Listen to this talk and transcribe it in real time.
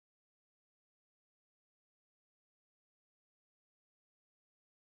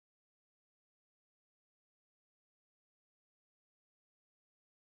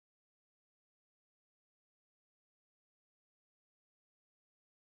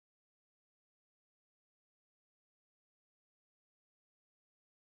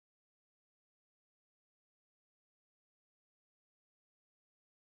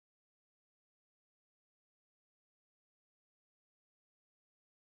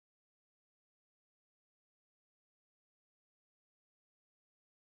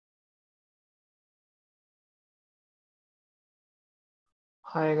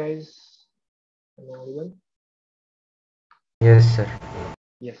Hi guys, am I audible? Yes, sir.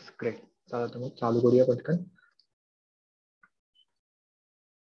 Yes, great. चला तर मग चालू करूया पटकन.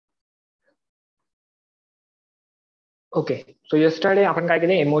 ओके, सो यस्टरडे आपण काय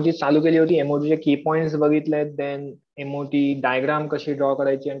केले, एमओटी चालू केली होती. एमओटीचे की पॉइंट्स बघितले, देन एमओटी डायग्राम कशी ड्रॉ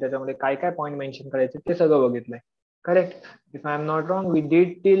करायची आणि त्याच्यामध्ये काय काय पॉइंट मेन्शन करायचे ते सगळं बघितलंय. Correct? If I am not wrong, we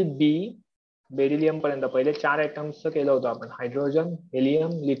did till B, beryllium पर्यंत पहिले 4 आयटम्स केलं होतं आपण. Hydrogen, helium,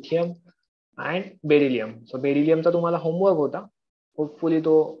 lithium and beryllium. So बेरिलियमचा तुम्हाला होमवर्क होता, होपफुली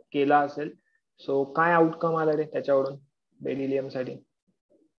तो केला असेल. सो काय आउटकम आला रे त्याच्यावरून बेरिलियम साठी?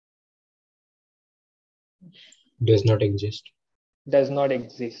 Does not exist. Does not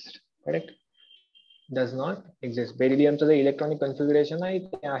exist. Correct, does not exist. बेरिलियमचं जे इलेक्ट्रॉनिक कन्फिगरेशन आहे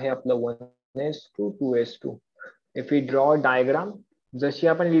ते आहे आपलं 1s2 2s2. If you draw diagram, जशी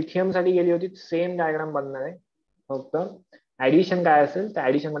आपण लिथियम साठी गेली होती सेम डायग्राम बनणार आहे, फक्त ऍडिशन काय असेल त्या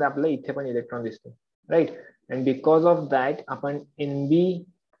ऍडिशन मध्ये आपल्याला इथे पण इलेक्ट्रॉन दिसतो. Right? And because of that आपण एनबी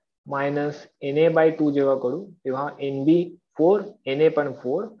मायनस Na/2 जेव्हा करू तेव्हा एनबी 4, Na पण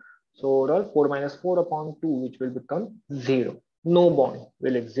 4. So overall 4 minus 4 upon 2, which will become 0. No bond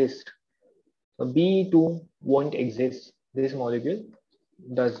will exist. So B2 won't exist. This molecule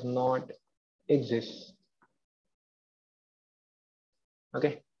does not exist.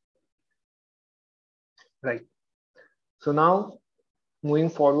 Okay. Right. So now moving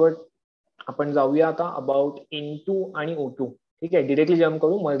forward, आपण जाऊया आता about N2 आणि O2. ठीक आहे, directly jump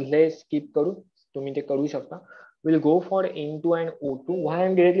करू, मधले skip करू, तुम्ही ते करू शकता. Will go for N2 and O2. Why I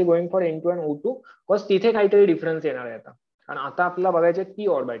am directly going for N2 and O2? Because तिथे काहीतरी डिफरन्स येणार आहे आता. कारण आता आपल्याला बघायचे p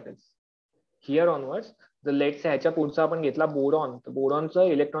ऑर्बिटल्स. हिअर ऑनवर्ड्स जर लेट्स ह्याच्या पुढचा आपण घेतला बोरॉन, तर बोरॉनचं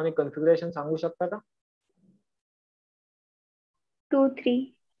इलेक्ट्रॉनिक कन्फिगरेशन सांगू शकता का? 2 3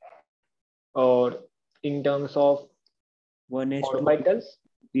 और in terms of 1s2 orbitals,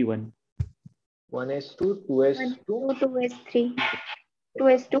 p1 1s2 2s2 2s3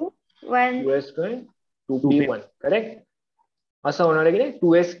 2s2 1 2s2 and 2p1. Correct? असं होणार आहे की नाही,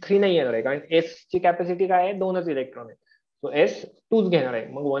 2s3 नाही येणार आहे, कारण एस ची कॅपॅसिटी काय आहे, 2च इलेक्ट्रॉन आहे. सो एस 2च घेणार आहे.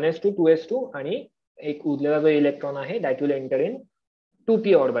 मग 1s2 2s2 आणि एक उरलेला जो इलेक्ट्रॉन आहे that will enter in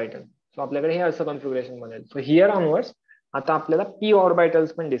 2p orbital. So आपल्याकडे हे असं कन्फिगरेशन बनेल. सो हिअर ऑनवर्ड्स आता आपल्याला p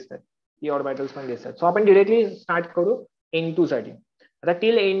ऑर्बिटल्स पण दिसतात. सो आपण डिरेक्टली स्टार्ट करू N2 साठी. आता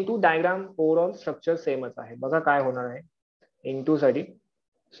till N2 diagram overall structure सेमच आहे. बघा काय होणार आहे N2 साठी.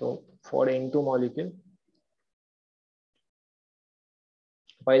 सो फॉर N2 मॉलिक्युल,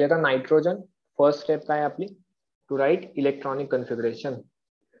 पहिले तर नायट्रोजन. फर्स्ट स्टेप काय आपली, to right electronic configuration.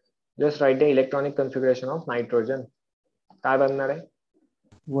 Just write the electronic configuration of nitrogen. काय बनणार आहे?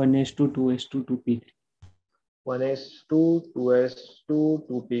 1s2 2s2 2p 1s2 2s2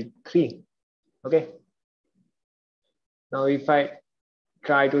 2p3. Okay. Now if I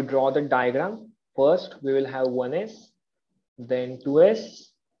try to draw the diagram, first we will have 1s, then 2s,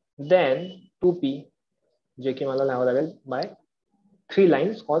 then 2p, जे की मला लिहावं लागेल bye 3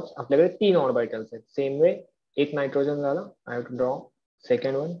 lines, cause आपल्याकडे 3 orbitals आहेत. सेम वे एक नायट्रोजन झाला, I have to draw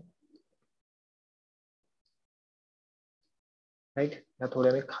second one. Right? या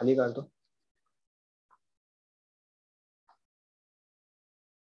थोड्या मी खाली काढतो.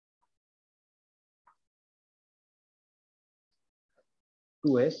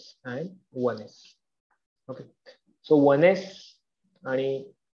 To S and 1s. Okay. So 1s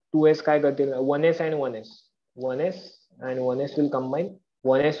आणि 2s काय करतील, 1s and 1s, 1s and 1s will combine.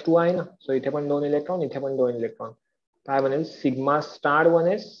 1s2 आहे ना, सो इथे पण 2 इलेक्ट्रॉन, इथे पण 2 इलेक्ट्रॉन. काय बनेल, sigma star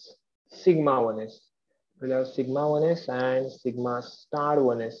 1s, sigma 1s. Sigma 1s and sigma star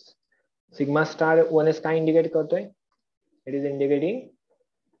 1s. Sigma star 1s काय इंडिकेट करतोय? It is indicating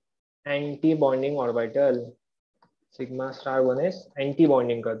anti bonding orbital. Sigma star 1s anti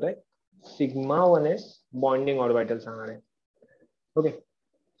bonding करतोय, सिग्मा 1s बॉन्डिंग ऑर्बिटल सांगणार आहे. Okay.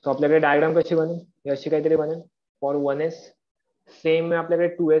 So आपल्याकडे diagram कशी बनेल, अशी काहीतरी बनेल फॉर 1s. सेम आपल्याकडे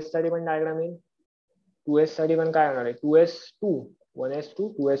 2s साठी पण डायग्राम येईल. 2s साठी पण काय होणार आहे, 2s2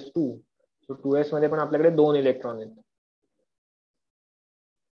 1s2 2s2. So 2s मध्ये पण आपल्याकडे 2 इलेक्ट्रॉन आहेत,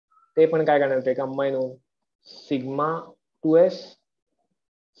 ते पण काय करणार, ते कंबाईन होऊन sigma 2s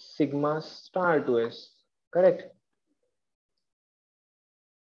sigma star 2s. Correct?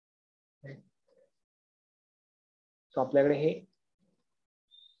 So आपल्याकडे हे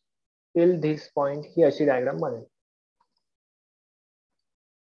टिल धिस पॉइंट ही अशी डायग्राम बनेल.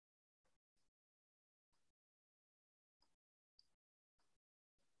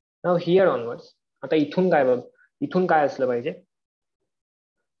 नाउ हिअर ऑनवर्ड्स, आता इथून काय बघ, इथून काय असलं पाहिजे,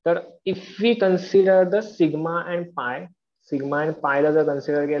 तर if we consider the sigma and पाय, सिग्मा अँड पायला जर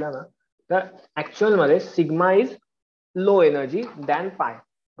कन्सिडर केला ना, तर ऍक्च्युअल मध्ये sigma is low energy than पाय.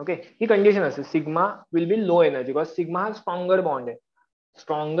 ओके, ही कंडिशन असते. Sigma will be low energy because sigma हा स्ट्रॉंगर बॉन्ड आहे.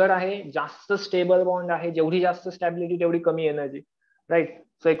 स्ट्रॉंगर आहे, जास्त स्टेबल बॉन्ड आहे. जेवढी जास्त स्टॅबिलिटी तेवढी कमी एनर्जी, राईट.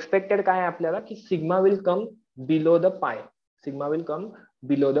 सो एक्सपेक्टेड काय आहे आपल्याला की sigma will come below the पाय. Sigma will come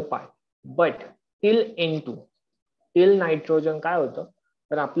below the पाय. But till N2, till nitrogen काय होतं,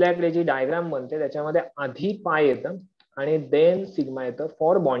 तर आपल्याकडे जी डायग्राम बनते त्याच्यामध्ये आधी पाय येतं आणि देन सिग्मा येतं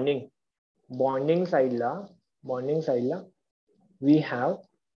फॉर बॉन्डिंग. बॉन्डिंग साईडला वी हॅव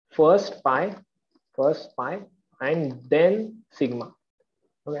फर्स्ट पाय अँड देन सिग्मा.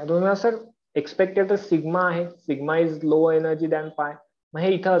 ओके, तुम्ही सर एक्सपेक्टेड तर सिग्मा आहे, sigma is low energy than पाय. मग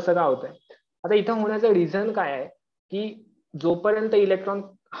हे इथं असं का होतंय? आता इथं होण्याचं रिझन काय आहे की जोपर्यंत इलेक्ट्रॉन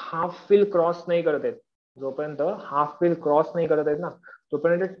हाफ फिल क्रॉस नाही करत आहेत, ना,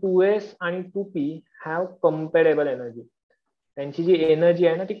 तोपर्यंत 2s आणि 2p हॅव कम्पेरेबल एनर्जी. त्यांची जी एनर्जी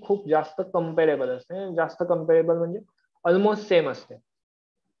आहे ना ती खूप जास्त कम्पेरेबल असते. जास्त कम्पेरेबल म्हणजे ऑलमोस्ट सेम असते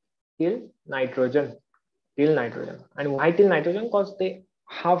टिल नायट्रोजन. आणि व्हाय टिल नायट्रोजन? कॉज ते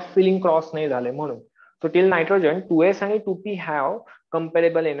हाफ फिलिंग क्रॉस नाही झाले म्हणून. सो टिल नायट्रोजन 2s आणि 2p have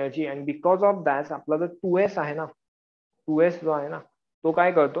comparable energy and because of that आपला जो 2s आहे ना, 2s जो आहे ना तो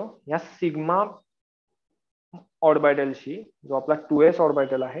काय करतो, या सिग्मा ऑर्बिटलशी, जो आपला 2s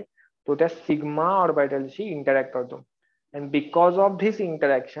ऑर्बिटल आहे तो त्या सिग्मा ऑर्बिटलशी इंटरॅक्ट करतो. And because of this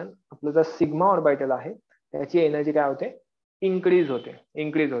interaction आपलं जो सिग्मा ऑर्बिटल आहे त्याची एनर्जी काय होते, इन्क्रीज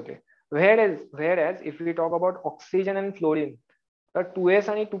होते. Whereas if we talk about oxygen and fluorine, तर 2s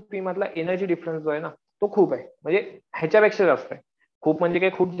आणि 2p मधला एनर्जी डिफरन्स जो आहे ना तो खूप आहे. म्हणजे ह्याच्यापेक्षा जास्त आहे. खूप म्हणजे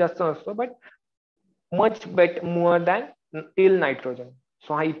काही खूप जास्त नसतो, but much more than till nitrogen.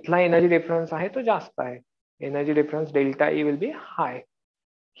 So हा इथला एनर्जी डिफरन्स आहे तो जास्त आहे. Energy difference delta E will be high.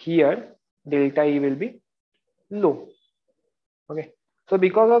 Here delta E will be low. Okay, so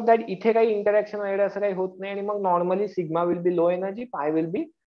because of that इथे काही इंटरॅक्शन वगैरे असं काही होत नाही आणि मग normally sigma will be low energy, पाय will be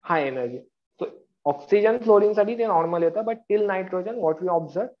high energy. So oxygen fluorine साठी ते नॉर्मल येतं, but till nitrogen what we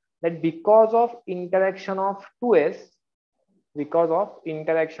observe that because of interaction of 2s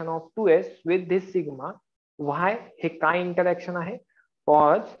with this sigma. why? हे काय इंटरॅक्शन आहे?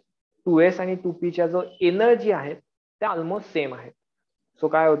 Cause 2s आणि 2p च्या जो एनर्जी आहेत त्या ऑलमोस्ट सेम आहेत. सो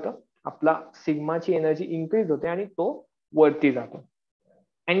काय होतं, आपला सिग्माची एनर्जी इन्क्रीज होते आणि तो वरती जातो.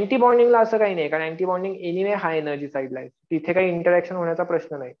 अँटी बॉन्डिंगला असं काही नाही, कारण anti bonding anyway high energy साईडला आहे, तिथे काही इंटरॅक्शन होण्याचा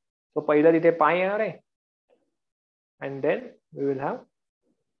प्रश्न नाही. सो पहिलं तिथे पाय येणार आहे and then we will have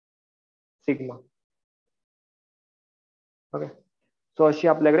sigma. Okay, so अशी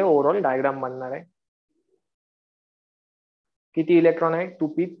आपल्याकडे ओव्हरऑल डायग्राम बनणार आहे. किती इलेक्ट्रॉन आहे?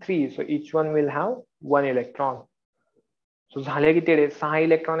 2p3. So each one will have 1 electron. So झाले किती रे? 6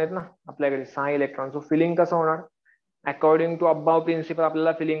 इलेक्ट्रॉन आहेत ना आपल्याकडे, 6 इलेक्ट्रॉन. सो फिलिंग कसं होणार? अकॉर्डिंग टू अबाव प्रिन्सिपल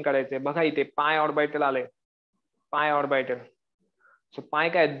आपल्याला फिलिंग करायचंय. बघा इथे पाय ऑर्बिटल आलंय, पाय ऑर्बिटल. सो पाय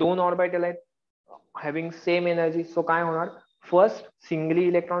काय, 2 ऑर्बिटल आहेत हॅव्हिंग सेम एनर्जी. सो काय होणार, फर्स्ट सिंगली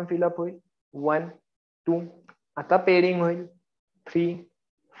इलेक्ट्रॉन फिलअप होईल 1 2. आता पेअरिंग होईल 3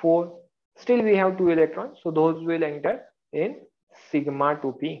 4. Steel we have 2 electron. So those will enter in sigma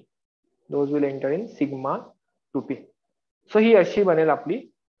 2p. Those will enter in sigma 2p. So ही अशी बनेल आपली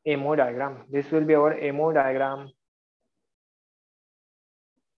MO diagram. This will be our MO diagram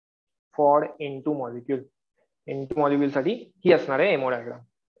for N2 molecule. N2 molecule साठी ही असणार आहे MO diagram.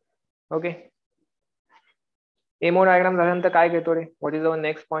 Okay, MO diagram झाल्यानंतर काय घेतो रे? What is our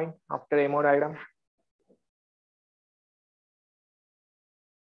next point after MO diagram?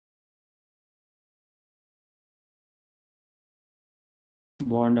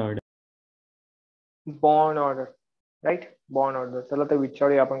 Bond order. Bond order, right. Bond order. चला तर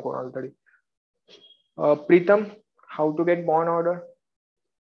विचारूया आपण कोणाला तरी. Pritam, how to get bond order?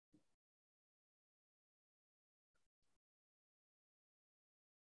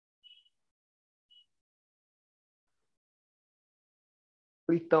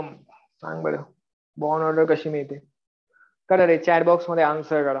 Pritam सांग बरं, बॉन्ड ऑर्डर कशी मिळते? करा रे, चॅट बॉक्स मध्ये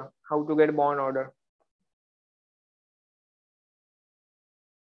आन्सर करा. How to get bond order?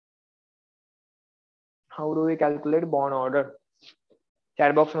 How do we calculate bond order?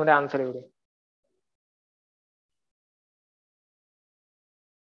 Chat box मध्ये आन्सर येऊ दे.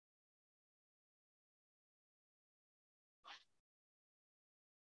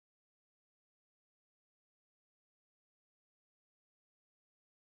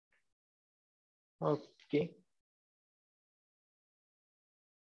 ओके,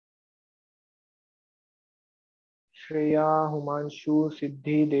 श्रेया, हुमांशु,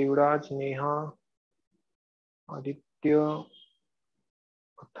 सिद्धी, देवराज, नेहा, आदित्य,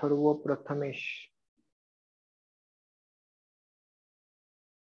 अथर्व, प्रथमेश.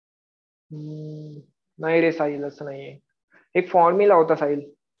 नाही रे साहिल, असं नाहीये. एक फॉर्म्युला होता साहिल,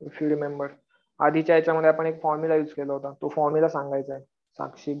 इफ यू रिमेंबर. आधीच्या याच्यामध्ये आपण एक फॉर्म्युला यूज केला होता, तो फॉर्म्युला सांगायचा आहे.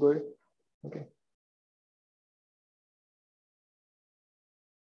 साक्षी good. Okay.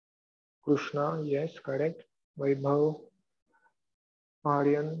 Krishna yes correct. वैभव,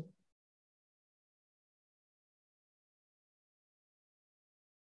 आर्यन,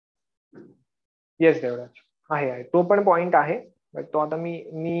 येस देवराज आहे, तो पण पॉइंट आहे, बट तो आता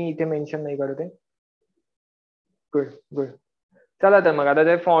मी इथे मेन्शन नाही करत आहे. Good good. चला तर मग आता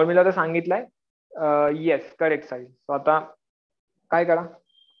ते फॉर्म्युला तर सांगितलाय. Yes correct size. सो आता काय करा,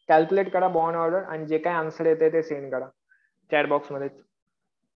 कॅल्क्युलेट करा बॉन्ड ऑर्डर आणि जे काय आन्सर येते ते सेंड करा चॅट बॉक्स मध्ये.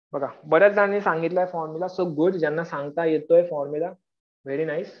 बघा बऱ्याच जणांनी सांगितलंय फॉर्म्युला, सो गुड. ज्यांना सांगता येतोय फॉर्म्युला, व्हेरी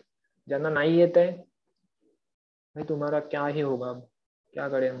नाइस. ज्यांना नाही येत है, भाई तुम्हारा क्या ही होगा, क्या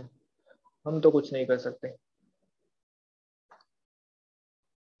करें हम तो कुछ नहीं कर सकते.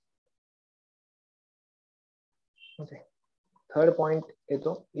 ओके. थर्ड पॉइंट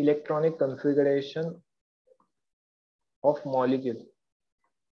येतो, electronic configuration of molecule.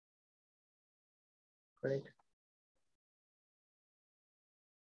 Correct.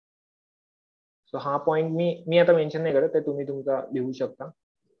 So हा पॉइंट मी आता मेन्शन नाही करत, ते तुम्ही तुमचा लिहू शकता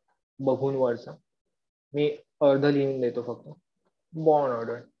बघून वरचा. मी अर्ध लिहून देतो फक्त. Bond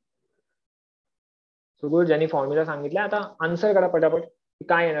order. So good. ज्यांनी फॉर्म्युला सांगितला आता आन्सर करा पटापट,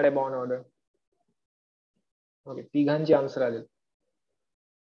 काय येणार आहे बॉन्ड ऑर्डर. ओके, तिघांची आन्सर आले.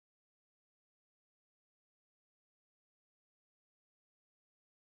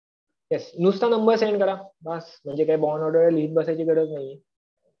 येस, नुसता नंबर सेंड करा बस, म्हणजे काय बॉन्ड ऑर्डर लिहित बसायची गरज नाही.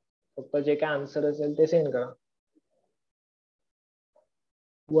 फक्त जे काय आन्सर असेल ते सेंड करा.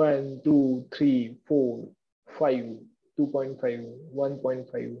 1 2 3 4 5 2.5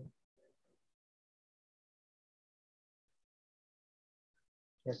 1.5.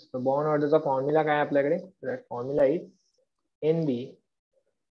 येस, बॉन्ड ऑर्डरचा फॉर्म्युला काय आपल्याकडे, formula is NB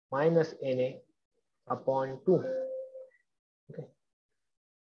minus NA upon 2. Okay.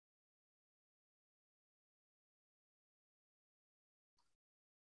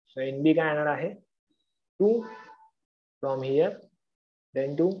 So NB काय येणार आहे, 2 from here,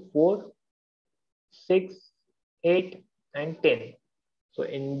 then 2 4 6 8 and 10. So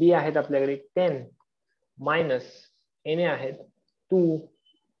NB आहेत आपल्याकडे 10 minus NA आहेत 2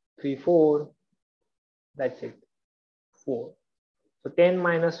 3 4, that's it, 4. So 10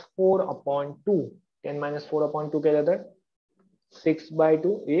 minus 4 upon 2, 10 minus 4 upon 2 केलं तर 6 by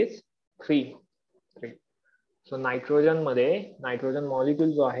 2 is 3. सो नायट्रोजन मध्ये, नायट्रोजन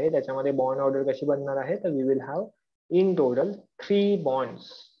मॉलिक्यूल जो आहे त्याच्यामध्ये बॉन्ड ऑर्डर कशी बनणार आहे, तर we will have in total 3 bonds.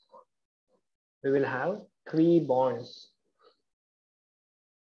 We will have 3 bonds.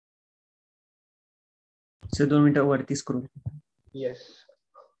 Sir 2 मिनिटं वरती स्क्रोल. येस.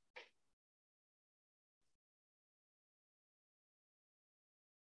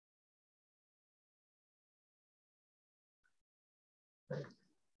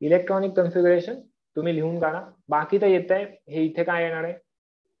 इलेक्ट्रॉनिक कन्फिगरेशन तुम्ही लिहून काढा, बाकी तर येत आहे. हे इथे काय येणार आहे,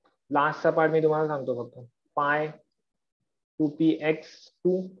 लास्टचा पार्ट मी तुम्हाला सांगतो फक्त. पाय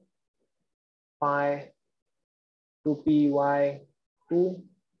 2px2 पाय 2py2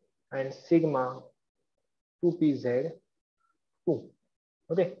 and sigma 2pz2.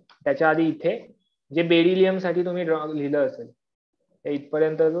 Okay. त्याच्या आधी इथे जे बेरिलियम साठी तुम्ही लिहिलं असेल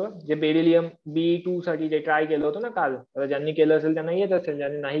इथपर्यंत, जे बेरिलियम B2 साठी जे ट्राय केलं होतं ना काल, तर ज्यांनी केलं असेल त्यांना येत असेल,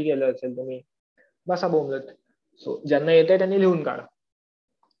 ज्यांनी नाही केलं असेल तुम्ही बसा बोंबलत. सो ज्यांना येत आहे त्यांनी लिहून काढा.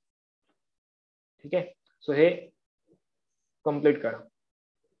 ठीक आहे. सो हे कम्प्लीट करा.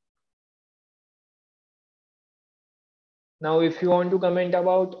 Now if you want to comment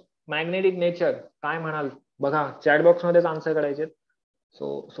about magnetic nature, काय म्हणाल बघा, चॅट बॉक्स मध्येच आन्सर करायचे.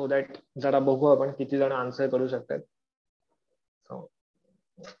 सो दॅट जरा बघू आपण किती जण आन्सर करू शकतात. So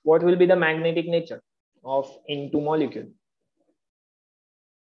what will be the magnetic nature of into molecule.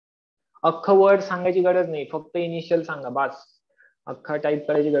 अख्खं वर्ड सांगायची गरज नाही, फक्त इनिशियल सांगा बस. अख्खा टाईप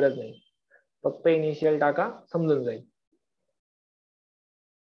करायची गरज नाही, फक्त इनिशियल टाका, समजून जाईल.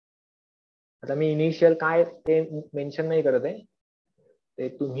 आता मी इनिशियल काय ते मेन्शन नाही करत आहे, ते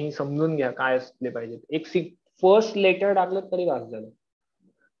तुम्ही समजून घ्या काय असले पाहिजे. एक फर्स्ट लेटर टाकलं तरी वाच झालं.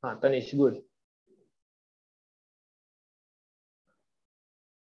 हा तनिष गुड.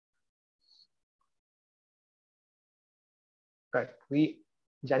 Correct.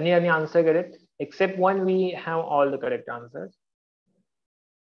 ज्यांनी answer correct except one, we have all the correct answers.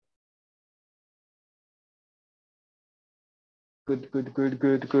 Good good good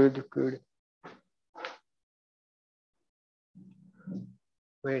good good good.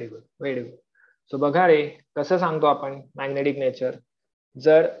 Very good very good. So बघा रे, कसं सांगतो आपण मॅग्नेटिक नेचर.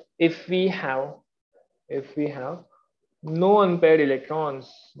 जर if we have if we have no unpaired electrons,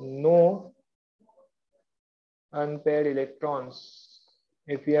 no unpaired electrons,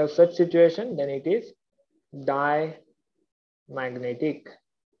 if we have such situation, then it is diamagnetic.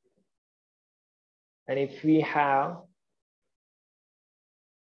 And if we have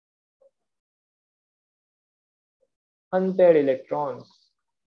unpaired electrons,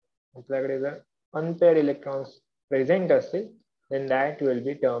 आपल्याकडे जर unpaired electrons present असतील, then that will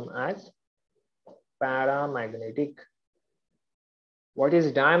be termed as paramagnetic. What is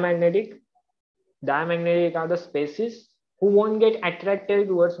diamagnetic? Diamagnetic are the species who won't get attracted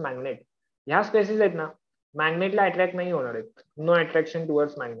towards magnet. ह्या species आहेत ना, magnet ला attract नाही होणार आहेत. No attraction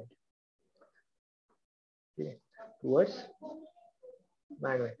towards magnet. Okay. Towards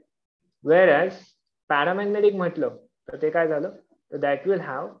magnet. Whereas paramagnetic म्हटलं तर ते काय झालं, तर that will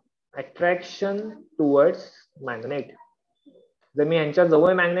have attraction towards magnet. जर मी यांच्या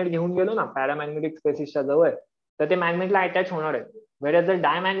जवळ मॅग्नेट घेऊन गेलो ना, पॅरामॅग्नेटिक स्पेसिसच्या जवळ, तर ते मॅग्नेटला अटॅच होणार आहे. वेळेस जर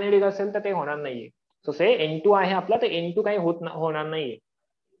डायमॅग्नेटिक असेल तर ते होणार नाहीये. सो से N2 आहे आपला, तर N2 काही होणार नाहीये.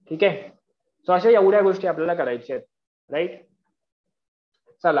 ठीक आहे. सो अशा एवढ्या गोष्टी आपल्याला करायच्या आहेत. राईट.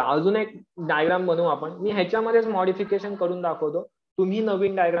 चला अजून एक डायग्राम बनवू आपण. मी ह्याच्यामध्येच मॉडिफिकेशन करून दाखवतो, तुम्ही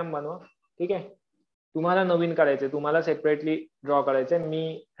नवीन डायग्राम बनवा. ठीक आहे. तुम्हाला नवीन करायचंय, तुम्हाला सेपरेटली ड्रॉ करायचंय.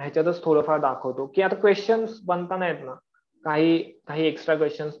 मी ह्याच्यातच थोडंफार दाखवतो की आता क्वेश्चन्स बनताना आहेत ना, काही एक्स्ट्रा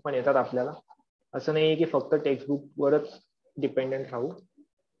क्वेश्चन्स पण येतात आपल्याला. असं नाही की फक्त टेक्स्टबुक वरच डिपेंडेंट राहू.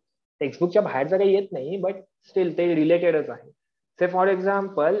 टेक्स्टबुकच्या बाहेरचं काही येत नाही, बट स्टील ते रिलेटेडच आहे. से फॉर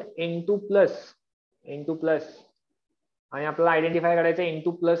एक्झाम्पल N2 प्लस आणि आपल्याला आयडेंटिफाय करायचं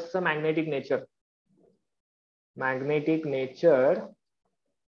N2 प्लसचं magnetic nature. magnetic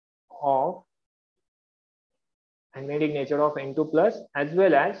nature of N2 plus as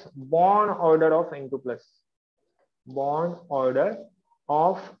well as bond order of N2 plus. Bond order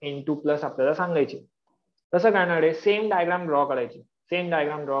of N2 plus आपल्याला सांगायची. कसं करणार आहे, सेम डायग्राम ड्रॉ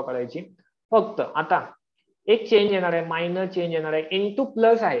करायची. फक्त आता एक चेंज येणार आहे, मायनर चेंज येणार आहे. N2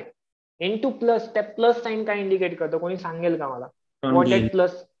 प्लस आहे. N2 प्लस, त्या प्लस साइन काय इंडिकेट करतो, कोणी सांगेल का मला? What is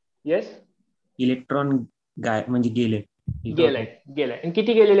plus? Yes, electron म्हणजे गेलाय.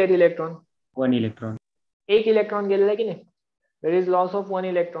 किती गेलेले आहेत इलेक्ट्रॉन? 1 इलेक्ट्रॉन. एक इलेक्ट्रॉन गेलेला आहे की नाही. There is loss of 1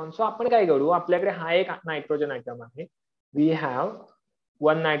 electron. So आपण काय करू, आपल्याकडे हा एक नायट्रोजन आयटम आहे. We have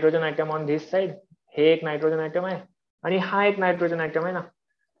 1 nitrogen item on this side. हे एक नायट्रोजन आयटम आहे आणि हा एक नायट्रोजन आयटम आहे ना.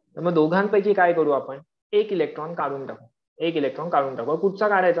 तर मग दोघांपैकी काय करू आपण, एक इलेक्ट्रॉन काढून टाकू. कुठचा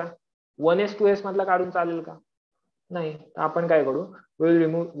काढायचा? 1s 2s मधला काढून चालेल का? नाही. तर आपण काय करू, will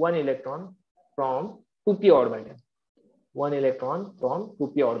remove 1 electron from 2p orbital. 1 electron from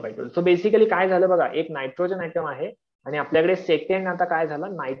 2p orbital. So basically काय झालं बघा, एक नायट्रोजन आयटम आहे आणि आपल्याकडे सेकंड आता काय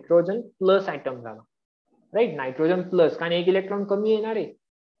झालं, नायट्रोजन प्लस आयटम झाला. राईट, नायट्रोजन प्लस, कारण एक इलेक्ट्रॉन कमी येणार आहे.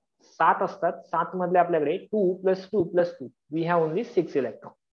 7 असतात, 7 मधले आपल्याकडे 2 + 2 + 2 वी हॅव ओनली 6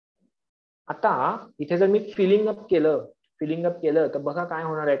 इलेक्ट्रॉन. आता इथे जर मी फिलिंग अप केलं तर बघा काय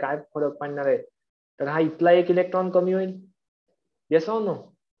होणार आहे, काय फरक पडणार आहे. तर हा इथला एक इलेक्ट्रॉन कमी होईल. Yes or no?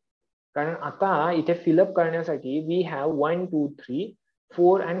 कारण आता इथे फिलअप करण्यासाठी we have 1 2 3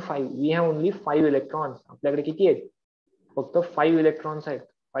 4 and 5. We have only 5 electrons. आपल्याकडे किती आहेत? फक्त 5 इलेक्ट्रॉन्स आहेत.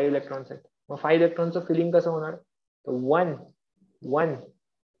 मग 5 इलेक्ट्रॉनचं फिलिंग कसं होणार? तर 1 1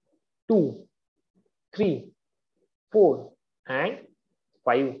 2 3 4 and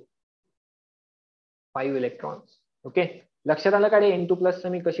 5 इलेक्ट्रॉन्स. ओके, लक्षात आलं का रे N2 प्लस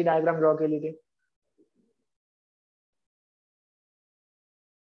मी कशी डायग्राम ड्रॉ केली ते?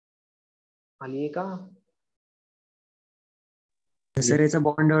 आली का? सर याचा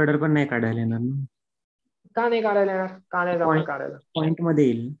बॉन्ड ऑर्डर पण नाही काढायला येणार ना? का नाही काढायला येणार? का नाही जमणार काढायला? पॉइंट मध्ये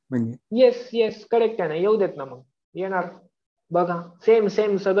येईल म्हणजे. येस करेक्ट आहे ना, येऊ देत ना, मग येणार. बघा सेम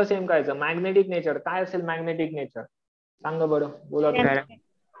सगळं सेम करायचं. मॅग्नेटिक नेचर काय असेल? मॅग्नेटिक नेचर सांगा बरं, बोला तुम्ही.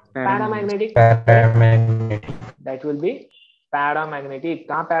 Paramagnetic. That will be paramagnetic.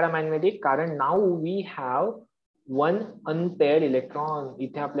 का paramagnetic? कारण now we have 1 unpaired electron.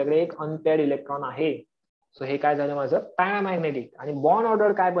 इथे आपल्याकडे एक unpaired electron आहे. सो हे काय झालं माझं, paramagnetic. आणि बॉन्ड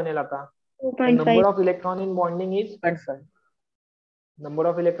ऑर्डर काय बनेल आता? Number of electron in bonding is 0.5. Number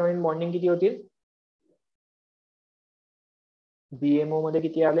of electron in bonding किती होतील? BMO मध्ये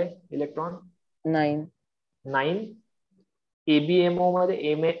किती आले इलेक्ट्रॉन? 9. ABMO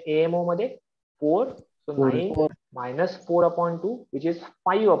मध्ये 4. So 9 minus 4/2 which is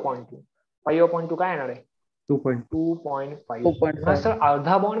 5/2. 5/2 काय येणार आहे? 2.5. सर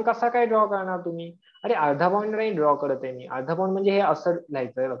अर्धा बॉन्ड कसा काय ड्रॉ करणार तुम्ही? अरे अर्धा बॉन्ड नाही ड्रॉ करत आहे मी. अर्धा बॉन्ड म्हणजे हे असं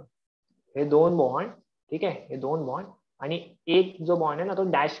लिहायचंय बघा, हे 2 बॉन्ड. ठीक आहे, हे 2 बॉन्ड आणि एक जो बॉन्ड आहे ना तो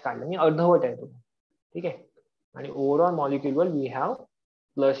डॅश काढला मी, अर्धवट आहे तो. ठीक आहे, आणि overall मॉलिक्युलवर we have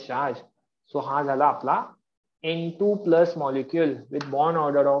plus charge. So हा झाला आपला N2 plus molecule with bond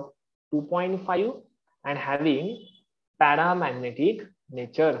order of 2.5 and having paramagnetic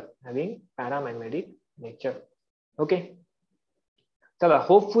nature. Okay, चला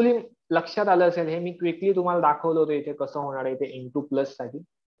होपफुली लक्षात आलं असेल. हे मी क्विकली तुम्हाला दाखवलं होतं इथे कसं होणार आहे ते N2 प्लस साठी.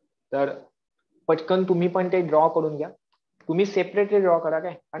 तर पटकन तुम्ही पण ते ड्रॉ करून घ्या. तुम्ही सेपरेटली ड्रॉ करा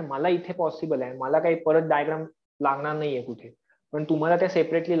काय, कारण मला इथे पॉसिबल आहे, मला काही परत डायग्राम लागणार नाहीये कुठे, पण तुम्हाला त्या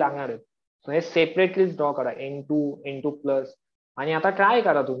सेपरेटली लागणार आहेत. सो हे सेपरेटली ड्रॉ करा N2 प्लस. आणि आता ट्राय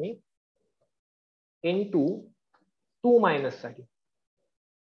करा तुम्ही N2 2 मायनस साठी.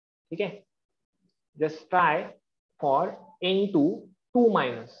 ठीक आहे, just try for N2 2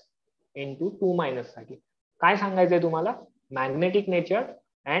 minus साठी. काय सांगायचंय तुम्हाला? Magnetic nature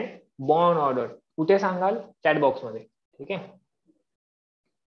and bond order. कुठे सांगाल? चॅट बॉक्स मध्ये. ठीक आहे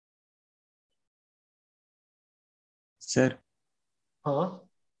सर. हा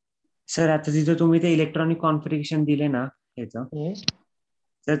सर आता तिथं तुम्ही ते इलेक्ट्रॉनिक कॉन्फिगरेशन दिले ना याचं,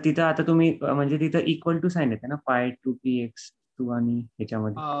 तर तिथं आता तुम्ही म्हणजे तिथं इक्वल टू साइन येते ना, π2px2 आणि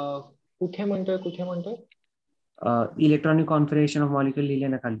ह्याच्यामध्ये कुठे म्हणतोय? इलेक्ट्रॉनिक कॉन्फिगरेशन ऑफ मॉलिक्युल लिहिले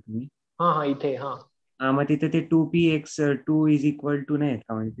ना खाली तुम्ही. हा इथे. मग तिथे ते 2px2 इज इक्वल टू नाही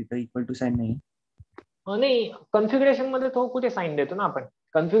का, म्हणजे तिथं इक्वल टू साइन नाही. नाही, कॉन्फिगरेशन मध्ये तो कुठे साईन देतो ना आपण.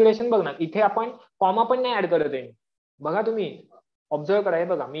 कॉन्फिगरेशन बघ ना, इथे आपण कॉमा पण नाही ऍड करत आहे. बघा तुम्ही ऑब्झर्व करा, हे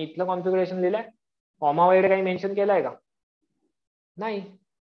बघा मी इथलं कॉन्फिगरेशन लिहिलंय, कॉमा वगैरे काही मेन्शन केलाय का? नाही,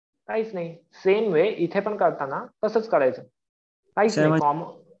 काहीच नाही. सेम वे इथे पण करताना तसंच करायचं. काहीच नाही कॉमा.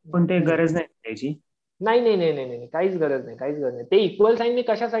 पण ते गरज नाही त्याची. नाही, काहीच गरज नाही. ते इक्वल साईन मी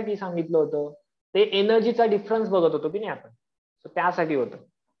कशासाठी सांगितलं होतं? ते एनर्जीचा डिफरन्स बघत होतो की नाही आपण, त्यासाठी होतं.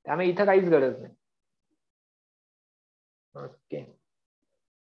 त्यामुळे इथं काहीच गरज नाही. ओके,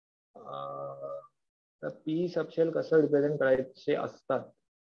 तर पी सबशेल कसं रिप्रेझेंट करायचे असतात,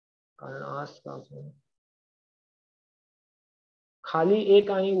 कारण आसपासून खाली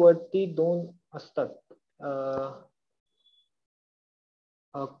 1 आणि वरती 2 असतात.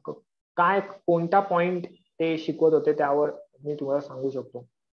 काय कोणता पॉइंट ते शिकवत होते त्यावर मी तुम्हाला सांगू शकतो.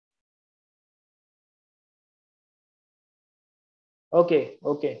 ओके,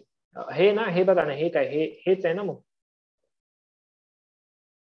 हे ना, हे बघा ना, हे काय, हेच आहे ना. मग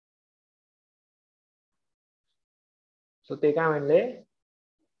सो ते काय म्हणले,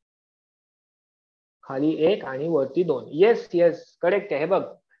 खाली 1 आणि वरती 2. येस करेक्ट आहे. हे बघ,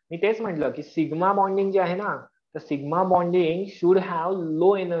 मी तेच म्हटलं की सिग्मा बॉन्डिंग जे आहे ना, तर sigma bonding should have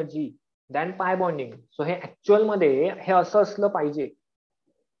low energy than पाय बॉन्डिंग. सो हे ऍक्च्युअल मध्ये हे असं असलं पाहिजे.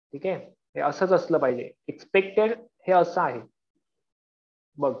 ठीक आहे, हे असंच असलं पाहिजे. एक्सपेक्टेड हे असं आहे.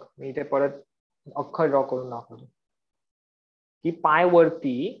 बघ मी इथे परत अख्खं ड्रॉ करून दाखवतो की पाय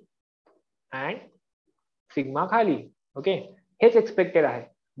वरती अँड सिग्मा खाली. ओके, हेच एक्सपेक्टेड आहे.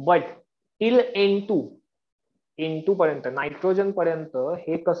 बट टिल N2 पर्यंत, नायट्रोजन पर्यंत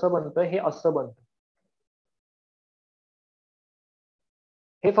हे कसं बनतं, हे असं बनतं.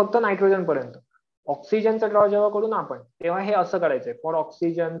 हे फक्त नायट्रोजन पर्यंत. ऑक्सिजनचं ड्रॉ जेव्हा करू ना आपण, तेव्हा हे असं करायचंय. फॉर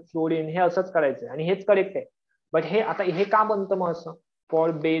ऑक्सिजन, फ्लोरीन हे असंच करायचंय आणि हेच करेक्ट आहे. बट हे आता हे का बनतं मग असं?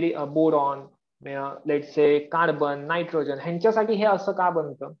 For boron, let's say carbon, nitrogen, ह्यांच्यासाठी हे असं का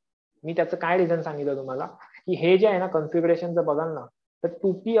बनतं? मी त्याचं काय रिझन सांगितलं तुम्हाला, की हे जे आहे ना कॉन्फिगरेशन जर बघाल ना, तर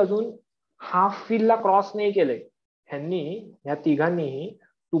 2p अजून हाफ फिलला क्रॉस नाही केलंय ह्यांनी, या तिघांनीही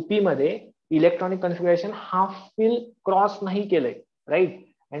 2p मध्ये electronic configuration half fill cross नाही केलंय. Right,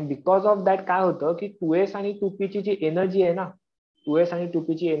 and because of that काय होतं की 2s आणि 2p ची जी एनर्जी आहे ना, 2s आणि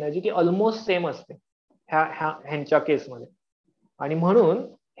 2p ची एनर्जी ती ऑलमोस्ट सेम असते ह्यांच्या केसमध्ये. आणि म्हणून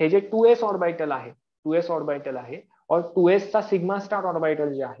हे जे 2s ऑर्बिटल आहे और 2s चा सिग्मा स्टार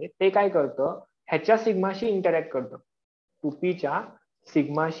ऑर्बिटल जे आहे ते काय करतं, ह्याच्या सिग्माशी इंटरॅक्ट करतं, 2p च्या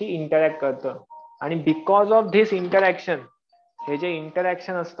सिग्माशी इंटरॅक्ट करतं. आणि बिकॉज ऑफ धिस इंटरॅक्शन, हे जे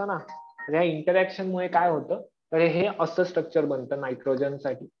इंटरॅक्शन असतं ना, या इंटरॅक्शन मुळे काय होतं, तर हे असं स्ट्रक्चर बनतं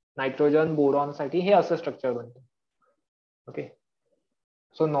नायट्रोजन बोरॉन साठी हे असं स्ट्रक्चर बनतं. ओके,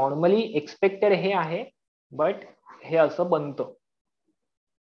 सो नॉर्मली एक्सपेक्टेड हे आहे, बट हे असं बनतं.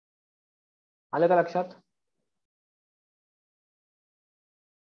 आलं का लक्षात?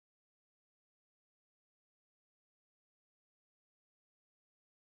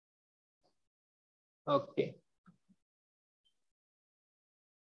 ओके,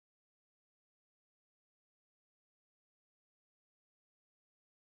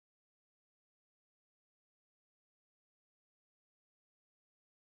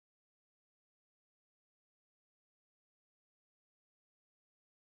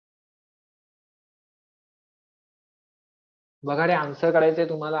 बघा रे, आन्सर करायचंय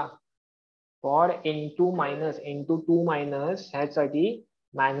तुम्हाला. फॉर N2 2 ह्यासाठी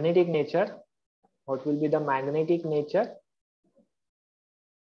magnetic nature, what will be the magnetic nature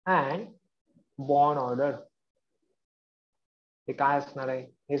and bond order. हे काय असणार आहे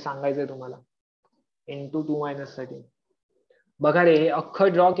हे सांगायचंय तुम्हाला इंटू 2 - साठी. बघा रे, हे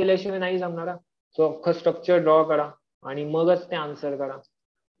अख्खं ड्रॉ केल्याशिवाय नाही जमणार. सो अख्खं स्ट्रक्चर ड्रॉ करा आणि मगच ते आन्सर करा.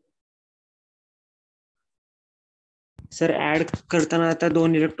 सर ऍड करताना आता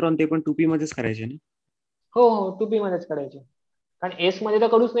 2 इलेक्ट्रॉन ते पण 2p मध्येच करायचे ना? हो हो 2p मध्येच करायचे, कारण एस मध्ये तर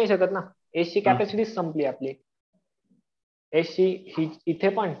करूच नाही शकत ना. एस ची कॅपॅसिटी संपली आपली. एस ची इथे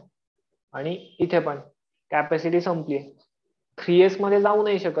पण आणि इथे पण कॅपॅसिटी संपली. 3s मध्ये जाऊ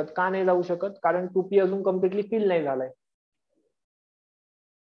नाही शकत. का नाही जाऊ शकत? कारण 2p अजून कम्प्लिटली फिल नाही झालाय.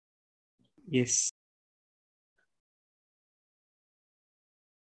 येस.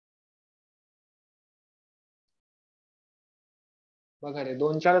 बघा रे,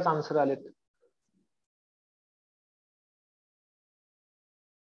 2-4च आन्सर आलेत.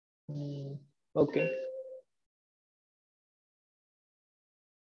 ओके,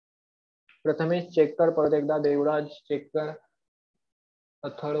 प्रथमेश चेक कर परत एकदा. देवराज चेक कर.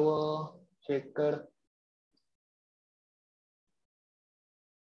 अथर्व चेक कर.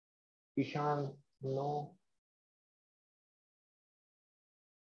 ईशान नो.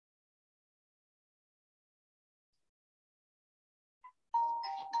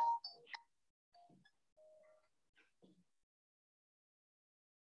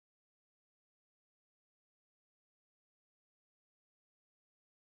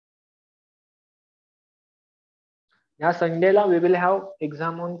 या संडेला we will have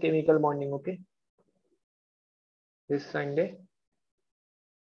exam on chemical bonding. Okay, this Sunday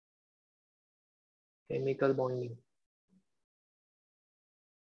chemical bonding.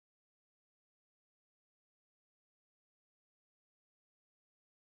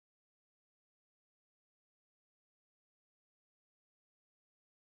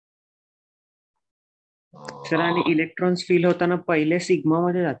 Sir आणि इलेक्ट्रॉन्स फील होताना पहिले सिग्मा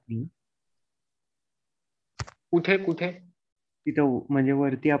मध्ये जातील. कुठे कुठे? तिथं म्हणजे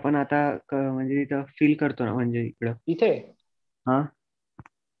वरती आपण आता म्हणजे तिथं फील करतो ना, म्हणजे इकडं. इथे? हा,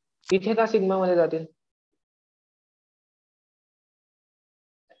 इथे का सिग्मा मध्ये जातील?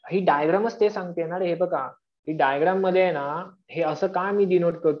 ही डायग्रामच ते सांगते ना रे. हे बघा, ही डायग्राम मध्ये आहे ना, हे असं का मी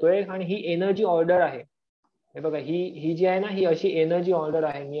डिनोट करतोय, आणि ही एनर्जी ऑर्डर आहे. हे बघा, ही जी आहे ना, ही अशी एनर्जी ऑर्डर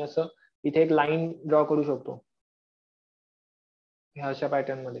आहे. मी असं इथे एक लाईन ड्रॉ करू शकतो ह्या अशा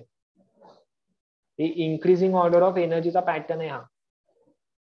पॅटर्न मध्ये. ही इन्क्रीजिंग ऑर्डर ऑफ एनर्जीचा पॅटर्न आहे. हा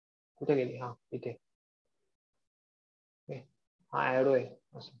कुठे गेली? हा इथे. हा ऍरो आहे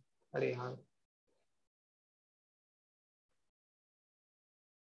असं. अरे हा,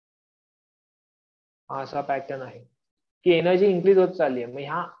 हा असा पॅटर्न आहे की एनर्जी इन्क्रीज होत चालली आहे. मग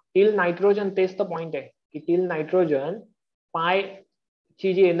ह्या टिल नायट्रोजन, तेच तर पॉइंट आहे की टिल नायट्रोजन पाय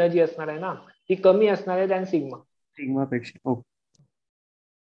ची जी एनर्जी असणार आहे ना, ती कमी असणार आहे दॅन सिग्मा. सिग्मा पेक्षा.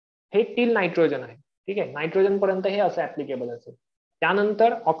 हे टिल नायट्रोजन आहे. ठीक आहे, नायट्रोजन पर्यंत हे असं ऍप्लिकेबल असेल.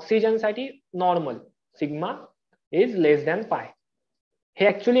 त्यानंतर ऑक्सिजन साठी normal sigma is less than पाय. हे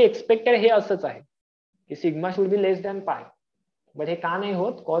ऍक्च्युली एक्सपेक्टेड हे असंच आहे की sigma should be less than पाय. बट हे का नाही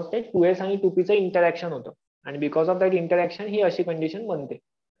होत? कॉज ते 2s आणि 2p चं इंटरॅक्शन होतं, आणि बिकॉज ऑफ दॅट इंटरॅक्शन ही अशी कंडिशन बनते.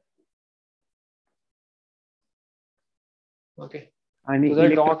 ओके, आणि तुझं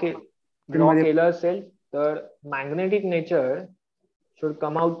ड्रॉ मध्ये केलं असेल तर magnetic nature should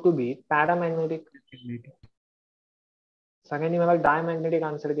come out to be paramagnetic. सगळ्यांनी मला डायमॅग्नेटिक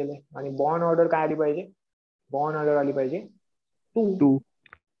आन्सर केले. आणि बॉन्ड ऑर्डर काय आली पाहिजे? बॉन्ड ऑर्डर आली पाहिजे 2.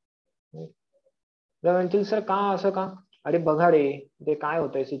 म्हणतील सर का असं का? अरे बघा रे, ते काय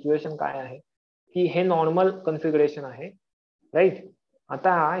होतंय, सिच्युएशन काय आहे की हे नॉर्मल कन्फिगरेशन आहे, राईट.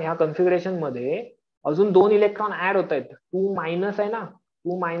 आता ह्या कन्फिगरेशन मध्ये अजून 2 इलेक्ट्रॉन ऍड होत आहेत. 2 मायनस आहे ना,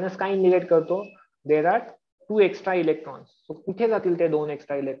 2 मायनस काय इंडिकेट करतो? There are 2 extra electrons. So कुठे जातील ते 2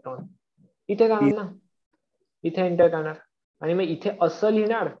 एक्स्ट्रा इलेक्ट्रॉन? इथे जाणार ना, इथे एंटर करणार. आणि मग इथे असं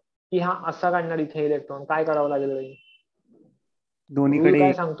लिहिणार की हा असा काढणार इथे इलेक्ट्रॉन. काय करावं लागेल? रूल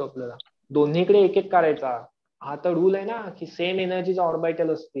काय सांगतो आपल्याला? दोन्हीकडे एक एक करायचा. हा तर रूल आहे ना की सेम एनर्जीचा ऑर्बिटल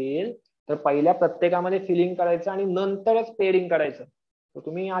असतील तर पहिल्या प्रत्येकामध्ये फिलिंग करायचं आणि नंतरच पेअरिंग करायचं. तर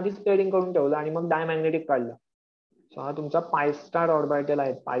तुम्ही आधीच पेअरिंग करून ठेवलं आणि मग डायमॅग्नेटिक काढलं. सो हा तुमचा पाय स्टार ऑर्बिटल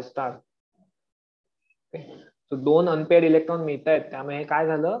आहे, पाय स्टार. सो 2 अनपेअर इलेक्ट्रॉन मिळत आहेत, त्यामुळे हे काय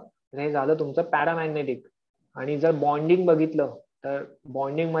झालं? हे झालं तुमचं पॅरामॅग्नेटिक. आणि जर बॉन्डिंग बघितलं तर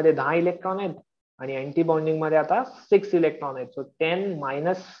बॉन्डिंग मध्ये 10 इलेक्ट्रॉन आहेत आणि अँटी बॉन्डिंग मध्ये आता 6 इलेक्ट्रॉन आहेत. So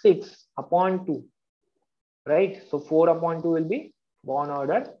 10 - 6/2, right. So 4/2 will be bond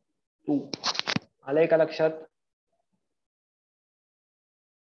order 2. आलंय का लक्षात?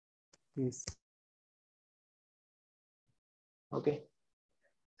 ओके,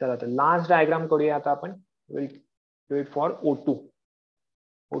 चला तर लास्ट डायग्राम करूया आता आपण. Will do it for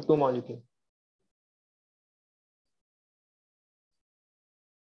O2 molecule.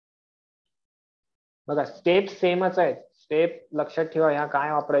 बघा स्टेप सेमच आहेत. स्टेप लक्षात ठेवा, ह्या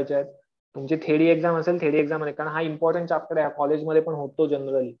काय वापरायच्या आहेत. तुमची थेरी एक्झाम असेल, थेरी एक्झाम मध्ये, कारण हा इम्पॉर्टंट चॅप्टर आहे, कॉलेजमध्ये पण होतो,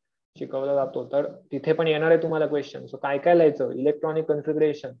 जनरली शिकवला जातो, तर तिथे पण येणार आहे तुम्हाला क्वेश्चन. सो काय काय लिहायचं. Electronic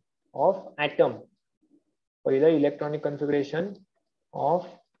configuration of atom. पहिलं electronic configuration of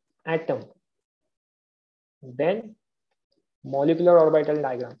atom, then molecular orbital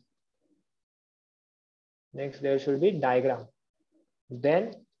diagram. Next there should be diagram, then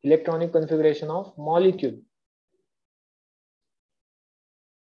electronic configuration of molecule.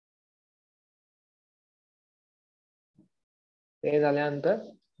 ते झाल्यानंतर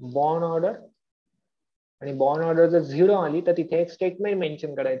बॉन्ड ऑर्डर, आणि बॉन्ड ऑर्डर जर 0 आली तर तिथे एक स्टेटमेंट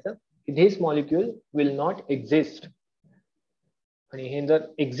मेन्शन करायचं की this molecule will not exist. आणि हे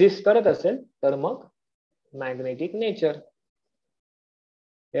जर एक्झिस्ट करत असेल तर मग मॅग्नेटिक नेचर.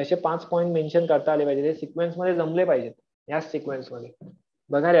 हे असे 5 पॉइंट मेन्शन करता आले पाहिजे. ते सिक्वेन्स मध्ये जमले पाहिजेत, याच सिक्वेन्स मध्ये.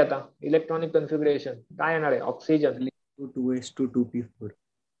 बघा रे आता इलेक्ट्रॉनिक कन्फिगरेशन काय येणार आहे. Oxygen 2s2 2p4,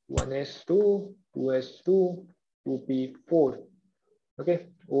 1s2 2s2 2p4. Okay,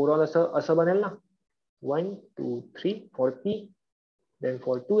 overall असं बनेल ना. 1 2 3 for p, then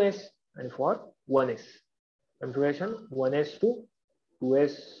for 2s आणि for 1s. Configuration 1s2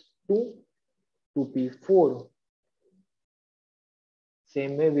 2s2 2p4.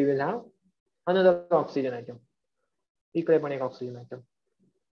 Same way we will have another oxygen atom. इकडे पण एक ऑक्सिजन atom.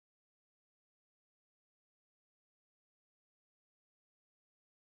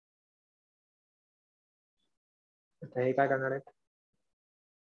 आता हे काय करणार आहेत.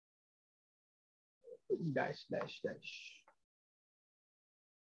 Dash dash dash.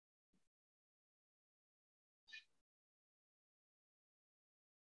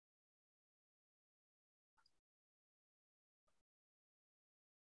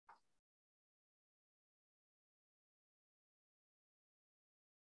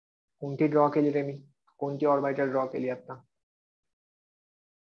 कोणती ड्रॉ केली रे मी. कोणती ऑर्बिटल ड्रॉ केली आता.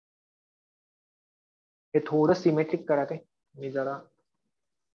 हे थोडं सिमेट्रिक करा. काय मी जरा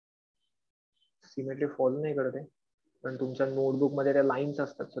सिमेट्री फॉलो नाही करत आहे, पण तुमच्या नोटबुक मध्ये त्या लाईन्स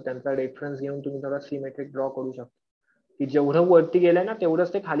असतात, सो त्यांचा रेफरन्स घेऊन तुम्ही जरा सिमेट्रिक ड्रॉ करू शकता. की जेवढं वरती गेलंय ना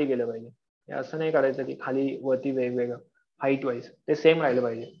तेवढंच ते खाली गेलं पाहिजे. असं नाही करायचं की खाली वरती वेगवेगळं हाईट वाईज, ते सेम राहिलं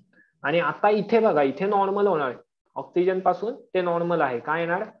पाहिजे. आणि आता इथे बघा, इथे नॉर्मल होणार आहे. ऑक्सिजन पासून ते नॉर्मल आहे. काय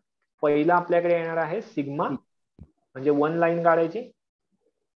येणार. पहिला आपल्याकडे येणार आहे सिग्मा, म्हणजे 1 लाईन काढायची,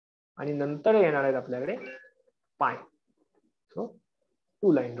 आणि नंतर येणार आहेत आपल्याकडे पाय. सो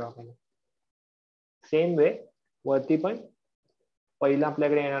 2 लाईन ड्रॉ केली. सेम वे वरती पण पहिला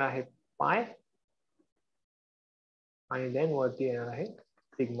आपल्याकडे येणार आहे पाय, आणि देन वरती येणार आहे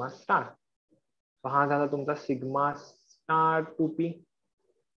सिग्मा स्टार. हा झाला तुमचा सिग्मा स्टार 2p.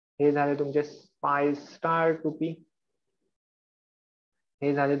 हे झाले तुमचे पाय स्टार 2p.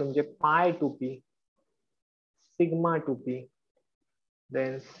 हे झाले तुमचे पाय 2p, sigma 2p,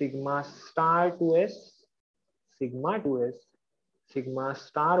 then sigma star 2s, sigma 2s, sigma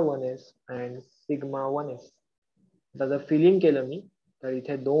star 1s and sigma 1s. आता जर फिलिंग केलं मी तर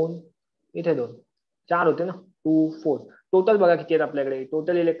इथे 2, इथे 2, 4 होते ना. 2 4 टोटल बघा किती आहेत आपल्याकडे.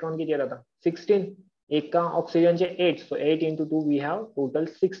 टोटल इलेक्ट्रॉन किती आहेत आता. 16. एका ऑक्सिजनचे 8, so 8 into 2 we have total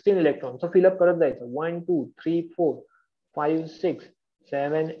 16 electron. So fill up करत जायचं. 1 2 3 4 5 6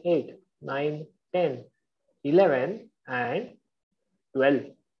 7 8 9 10 11 अँड 12.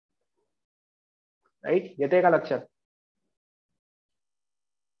 राईट. येते का लक्षात.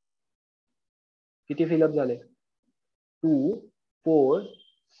 किती फिलअप झाले. 2 4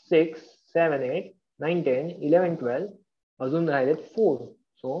 6 7 8 9 10 11 12. अजून राहिलेत 4.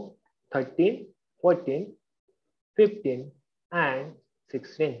 So 13 14 15 and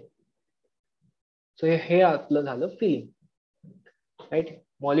 16. सो हे आपलं झालं feeling. Right.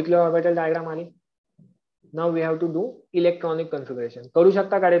 Molecular orbital diagram आली. Now we have to do electronic configuration. करू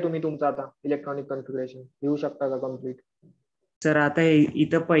शकता का रे तुम्ही तुमचं आता इलेक्ट्रॉनिक कन्फिगरेशन घेऊ शकता का कम्प्लीट. सर आता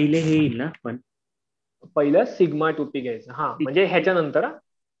इथं पहिले हे येईल ना. पण पहिलं सिग्मा 2p घ्यायचं. हा म्हणजे ह्याच्यानंतर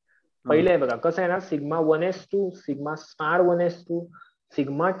पहिले आहे बघा कसं आहे ना. Sigma 1s2, sigma star 1s2,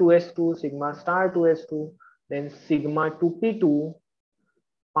 sigma 2s2, sigma star 2s2, then sigma 2p2,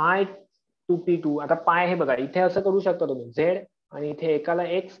 पाय 2p2. आता पाय हे बघा इथे असं करू शकता तुम्ही झेड, आणि इथे एकाला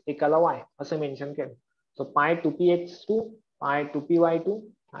एक्स एकाला वाय असं मेन्शन केलं. सो पाय 2px2, पाय 2py2,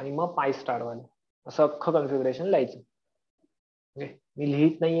 आणि मग पाय स्टार 1. असं अख्खं कन्फिगरेशन लिहायचं. मी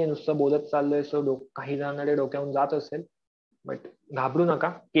लिहित नाहीये, नुसतं बोलत चाललोय. सो काही जाणारे डोक्यावरून जात असेल, बट घाबरू नका.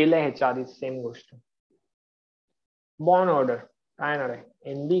 केलंय ह्याच्या आधी सेम गोष्ट. बॉन्ड ऑर्डर काय येणार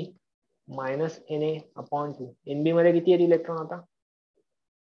आहे NB मायनस Na/2. NB मध्ये किती आहेत इलेक्ट्रॉन आता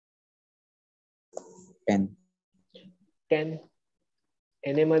 10. 10.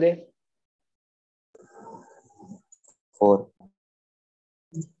 Na मध्ये 4.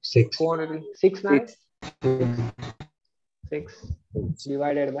 6. 6 ना 6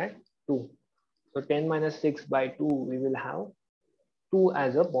 divided by 2. So 10 minus 6 by 2, we will have 2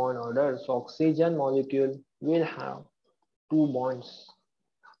 as a bond order. So oxygen molecule will have 2 bonds.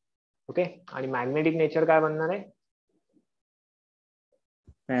 Okay. आणि मॅग्नेटिक नेचर काय बनणार आहे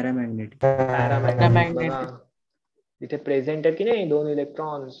पॅरामॅग्नेटिक. पॅरामॅग्नेटिक. तिथे प्रेझेंट आहेत की नाही 2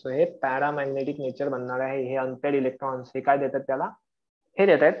 इलेक्ट्रॉन्स, हे पॅरामॅग्नेटिक नेचर बनणार आहे. हे अनपेड इलेक्ट्रॉन्स हे काय देतात त्याला, हे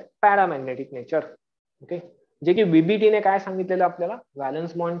देत आहेत पॅरामॅग्नेटिक नेचर. ओके. जे की बीबीटीने काय सांगितलेलं आपल्याला,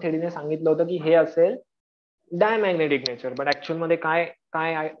 व्हॅलन्स बॉन्ड थेरीने सांगितलं होतं की हे असेल डायमॅग्नेटिक नेचर, बट ऍक्च्युअल मध्ये काय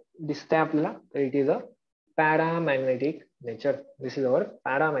काय दिसतंय आपल्याला, तर it is a paramagnetic nature. This is our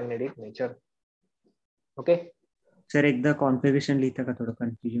paramagnetic nature. Okay. Sir एकदा कॉन्फिगरेशन लिहिता का, थोडं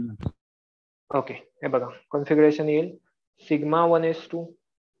कन्फ्युजन होतं. ओके. हे बघा कॉन्फिगरेशन येईल sigma 1s2,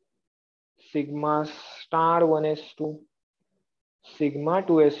 sigma star 1s2, sigma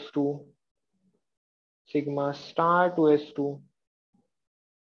 2s2, sigma star 2s2.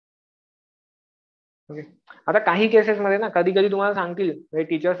 Okay. आता काही केसेस मध्ये ना कधी कधी तुम्हाला सांगतील,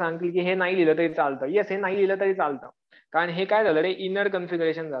 टीचर सांगतील की हे नाही लिहिलं तरी चालतं. येस, हे नाही लिहिलं तरी चालतं, कारण हे काय झालं रे, इनर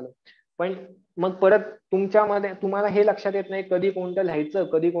कन्फिगरेशन झालं. पण मग परत तुमच्यामध्ये तुम्हाला हे लक्षात येत नाही कधी कोणतं लिहायचं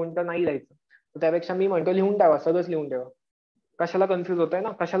कधी कोणतं नाही लिहायचं. त्यापेक्षा मी म्हणतो लिहून ठेवा, सगळंच लिहून ठेवा. कशाला कन्फ्युज होत आहे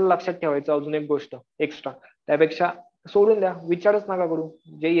ना, कशाला लक्षात ठेवायचं अजून एक गोष्ट एक्स्ट्रा. त्यापेक्षा सोडून द्या, विचारच नका करू,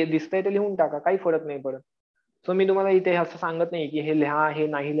 जे दिसतंय ते लिहून टाका, काही फरक नाही पडत. सो मी तुम्हाला इथे असं सांगत नाही की हे लिहा हे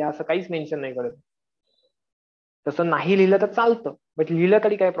नाही लिहा, असं काहीच मेन्शन नाही करत. तसं नाही लिहिलं तर चालतं, बट लिहिलं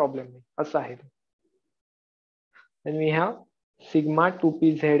तरी काही प्रॉब्लेम नाही, असं आहे. वी हॅव सिग्मा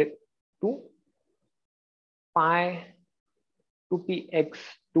 2pz2 पाय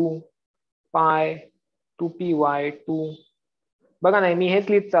 2px2 पाय 2py2. बघा नाही, मी हेच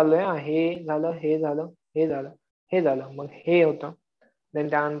लिहित चाललोय. हे झालं, हे झालं, हे झालं, हे झालं, मग हे होतं, देन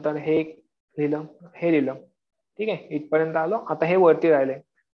त्यानंतर हे लिहिलं, हे लिहिलं. ठीक आहे, इथपर्यंत आलो. आता हे वरती राहिले,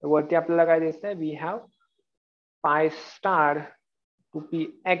 वरती आपल्याला काय दिसतंय, वी हॅव पाय स्टार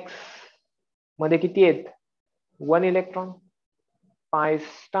 2px मध्ये किती आहेत 1 इलेक्ट्रॉन, पाय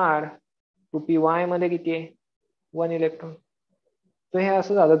स्टार 2py मध्ये किती आहे 1 इलेक्ट्रॉन. तर हे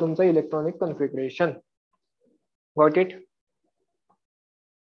असं झालं तुमचं electronic configuration. Got it?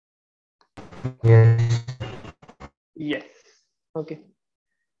 Yes. Okay.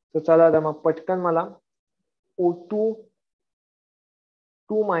 तर चला आता मग पटकन मला O2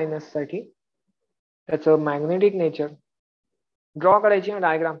 2 मायनस साठी त्याचं मॅग्नेटिक नेचर ड्रॉ करायची ना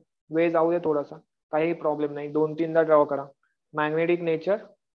डायग्राम. वेळ जाऊ दे थोडासा, काही प्रॉब्लेम नाही, 2-3दा ड्रॉ करा. Magnetic nature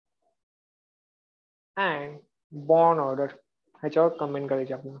and bond order ह्याच्यावर कमेंट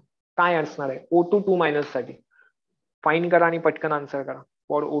करायची आपल्याला. काय असणार आहे O2 2 मायनस साठी, फाईन करा आणि पटकन आन्सर करा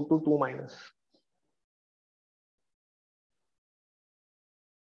फॉर O2 2 मायनस.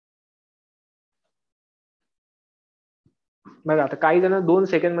 बघा आता काही जण 2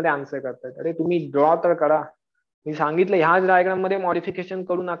 सेकंड मध्ये आन्सर करतात. अरे तुम्ही ड्रॉ तर करा. मी सांगितलं ह्याच डायग्राम मध्ये मॉडिफिकेशन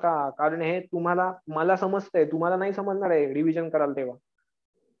करू नका, कारण हे तुम्हाला, मला समजतंय, तुम्हाला नाही समजणार आहे रिव्हिजन कराल तेव्हा.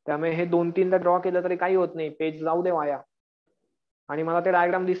 त्यामुळे हे 2-3दा ड्रॉ केलं तरी काही होत नाही, पेज जाऊ दे वाया. आणि मला ते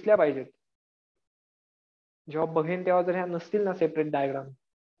डायग्राम दिसल्या पाहिजेत. जेव्हा बघेन तेव्हा जर ह्या नसतील ना सेपरेट डायग्राम,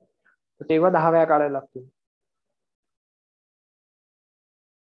 तेव्हा 10 वेळा काढायला लागतील.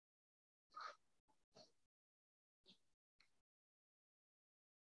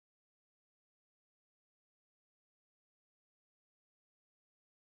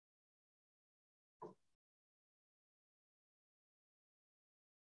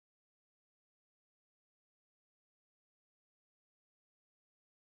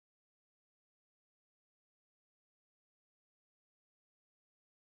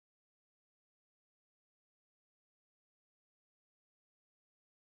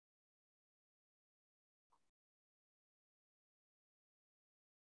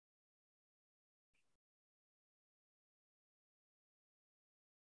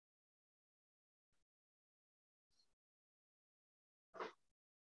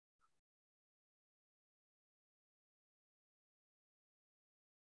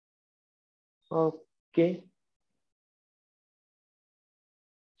 Okay.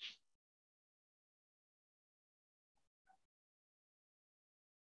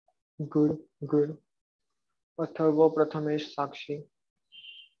 Good good. Atharva, Prathamesh, साक्षी.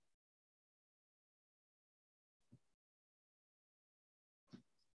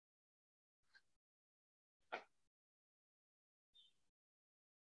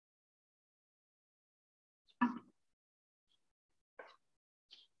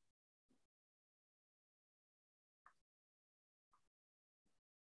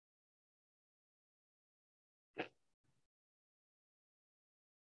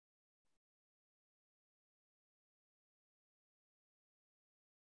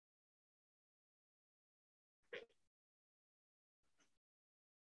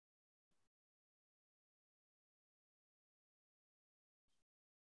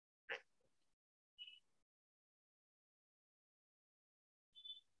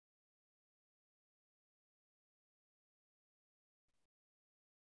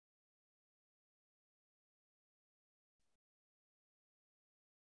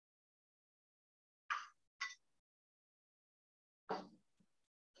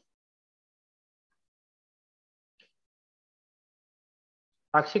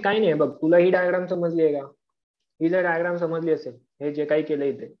 साक्षी काही नाही बघ, तुला ही डायग्राम समजली आहे का? ही जर डायग्राम समजली असेल, हे जे काही केलं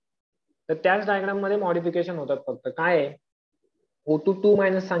इथे, तर त्याच डायग्राम मध्ये मॉडिफिकेशन होतात. फक्त काय आहे, O2 2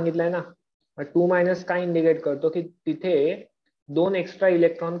 मायनस सांगितलंय ना, 2 मायनस काय इंडिकेट करतो की तिथे 2 एक्स्ट्रा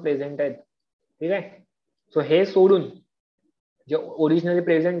इलेक्ट्रॉन प्रेझेंट आहेत. ठीक आहे. सो हे सोडून जे ओरिजिनली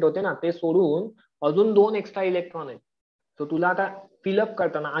प्रेझेंट होते ना, ते सोडून अजून 2 एक्स्ट्रा इलेक्ट्रॉन आहेत. सो तुला आता फिलअप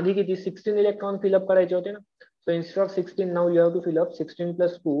करताना आधी किती 16 इलेक्ट्रॉन फिलअप करायचे होते ना. So instead of 16 now you have to fill up 16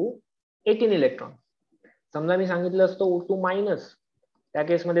 plus 2 18 electron. समजा मी सांगितलं असतं O2 मायनस, त्या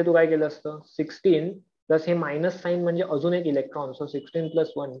केसमध्ये तू काय केलं असतं, 16 प्लस हे मायनस साईन म्हणजे अजून एक इलेक्ट्रॉन. So 16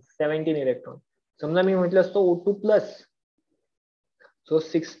 plus 1 17 electron. समजा मी म्हटलं असतं O2 प्लस, सो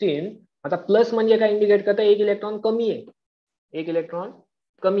 16, आता प्लस म्हणजे काय इंडिकेट करतं, एक इलेक्ट्रॉन कमी आहे, एक इलेक्ट्रॉन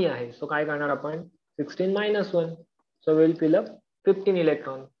कमी आहे. सो काय करणार आपण, 16 minus 1, so will fill up 15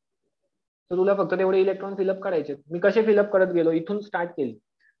 electron. तर तुला फक्त तेवढे इलेक्ट्रॉन फिलअप करायचे. मी कसे फिलअप करत गेलो, इथून स्टार्ट केली,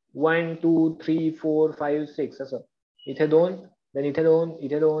 1 2 3 4 5 6 असं, इथे 2, देन इथे 2,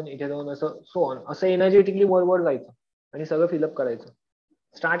 इथे 2, इथे 2, असं सो ऑन, असं एनर्जेटिकली वर जायचं आणि सगळं फिलअप करायचं.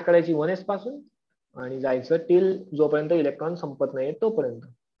 स्टार्ट करायची 1s पासून आणि जायचं टिल जोपर्यंत इलेक्ट्रॉन संपत नाही तोपर्यंत.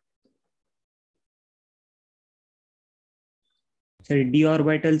 सर डी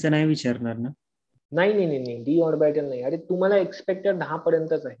ऑर्बिटलचं नाही विचारणार ना? नाही नाही नाही नाही, डी ऑर्बिटल नाही. अरे तुम्हाला एक्सपेक्टेड 10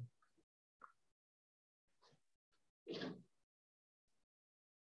 पर्यंतच आहे.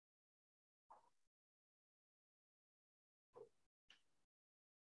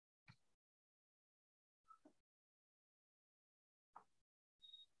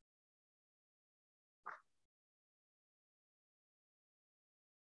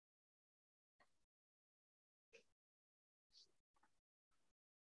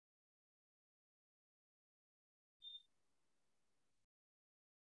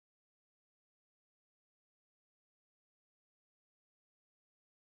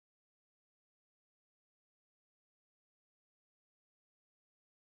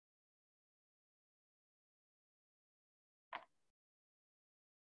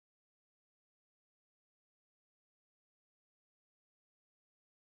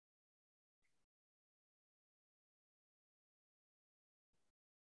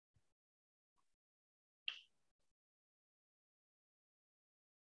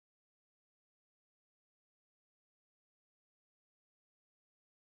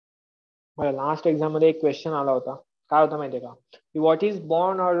 मला लास्ट एक्झाम मध्ये एक क्वेश्चन आला होता. काय होता माहितीये का, की what is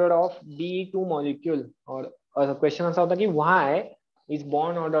born order of B2 molecule. और क्वेश्चन असा होता की व्हाय is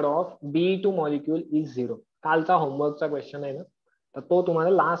born order of B2 molecule is 0. कालचा होमवर्कचा क्वेश्चन आहे ना, तर तो तुम्हाला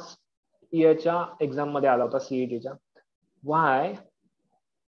लास्ट इयरच्या एक्झाम मध्ये आला होता, सीईटीच्या. व्हाय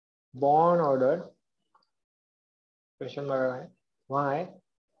बॉर्न ऑर्डर, क्वेश्चन बघा आहे, व्हाय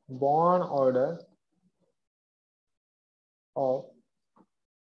born order of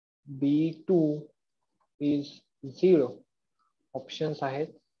B2 is 0. Options आहेत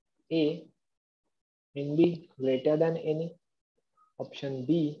A NB greater than NA, option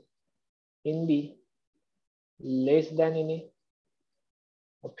B NB less than NA,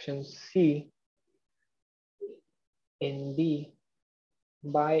 option C NB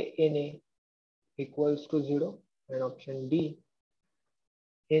by NA equals to 0, and option D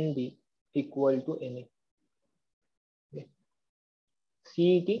NB equal to NA.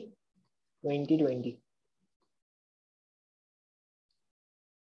 CET 2020.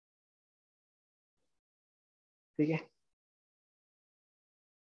 ठीक आहे.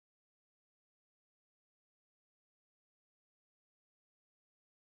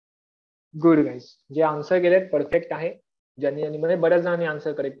 Good guys, जे answer केलेत perfect आहे. ज्यांनी म्हणजे बऱ्याच जणांनी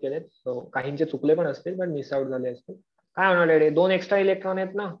आन्सर करेक्ट केलेत. काहींचे चुकले पण असतील, पण मिस आउट झाले असतील. काय होणार रे, 2 एक्स्ट्रा इलेक्ट्रॉन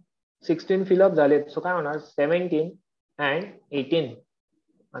आहेत ना, 16 फिलअप झालेत. सो काय होणार, 17 अँड 18.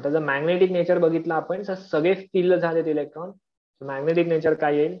 आता जर मॅग्नेटिक नेचर बघितलं आपण, तर सगळे फिल झालेत इलेक्ट्रॉन. मॅग्नेटिक नेचर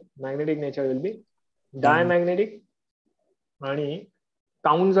काय येईल, magnetic nature will be diamagnetic. आणि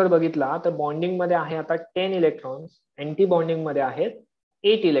काउंट जर बघितला तर बॉन्डिंग मध्ये आहे आता 10 इलेक्ट्रॉन्स, अँटी बॉन्डिंग मध्ये आहेत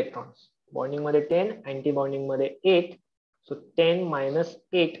 8 इलेक्ट्रॉन्स. बॉन्डिंग मध्ये 10, अँटी बॉन्डिंग मध्ये 8. So 10 minus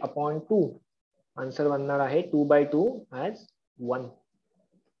 8 upon 2. आन्सर बनणार आहे 2/2 as 1.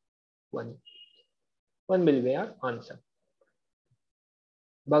 1 will be our answer.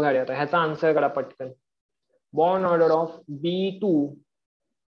 बघा रे, आता ह्याचा आन्सर करा पटकन. Born order of B2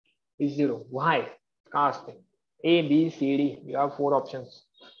 is 0. व्हाय, का असते, ABCD, यू हॅव 4 ऑप्शन्स.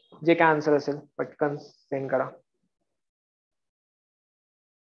 जे काय आन्सर असेल पटकन सेंड करा.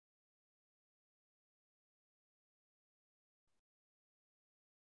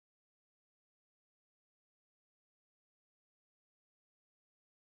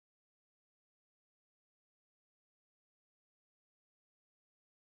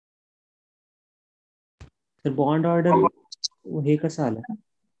 तर बॉन्ड ऑर्डर हे कसं आलं?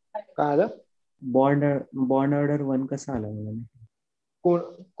 काय आलं? बॉन्ड ऑर्डर 1 कसं आलं मला?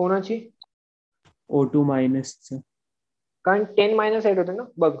 कोणाची? O2 मायनसचं. कारण 10-8 होते ना.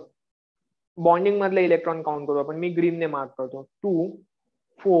 बघ, बॉन्डिंग मधले इलेक्ट्रॉन काउंट करू आपण. मी ग्रीनने मार्क करतो. 2,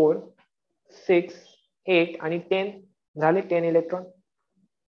 4, 6, 8 आणि 10 झाले 10 इलेक्ट्रॉन.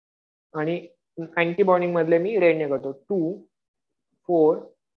 आणि अँटी बॉन्डिंग मधले मी रेडने करतो. 2, 4,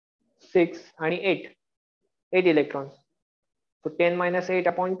 6 आणि 8 इलेक्ट्रॉन. So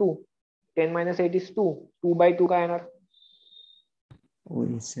 10-8/2. 10-8 is 2. 2/2 काय येणार?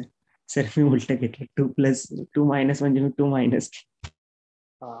 सर सर मी उलट घेतलं. 2 मायनस म्हणजे मी 2 मायनस.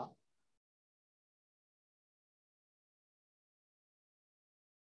 हा.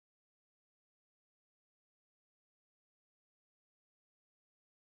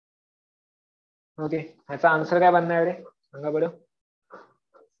 ओके, ह्याचा आन्सर काय बनणार रे? सांगा बरं.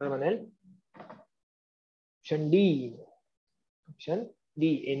 तर बनेल option D. Option D,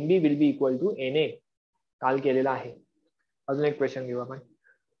 NB will be equal to NA. काल केलेला आहे. अजून एक क्वेश्चन घेऊ आपण.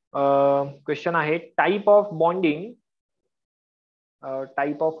 क्वेश्चन आहे type of bonding,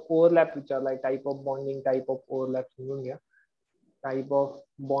 type of overlap विचारलाय. Type of bonding, type of overlap समजून घ्या. Type of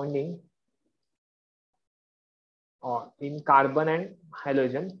bonding in carbon and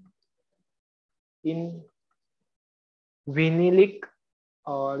halogen in विनिलिक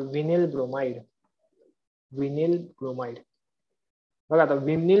और विनिल ब्रोमाइड. विनिल ब्रोमाइड. बघा आता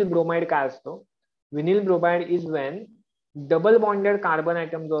विनिल ब्रोमाइड काय असतो? विनिल bromide is Wien double bonded carbon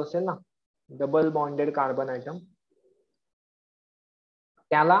item जो असेल ना, डबल बॉन्डेड कार्बन आयटम,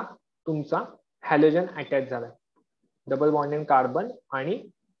 त्याला तुमचा हॅलोजन अटॅच झालाय. डबल बॉन्डेड कार्बन आणि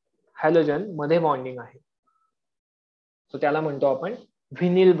हॅलोजन मध्ये बॉन्डिंग आहे, सो त्याला म्हणतो आपण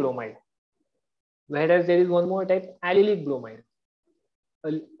विनिल bromide. Whereas there is one more type, allylic bromide.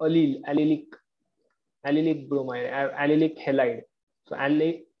 Allylic bromide, allylic halide. So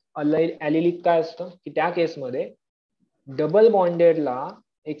allylic काय असतं की त्या केसमध्ये डबल बॉन्डेडला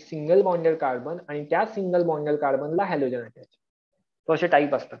एक सिंगल बॉन्डेड कार्बन आणि त्या सिंगल बॉन्डेड कार्बनला हॅलोजन अटॅच. तो असे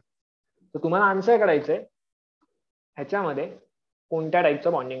टाईप असतात. तर तुम्हाला आन्सर करायचंय ह्याच्यामध्ये कोणत्या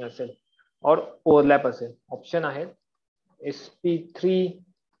टाईपचं बॉन्डिंग असेल और ओव्हरलॅप असेल. ऑप्शन आहेत sp3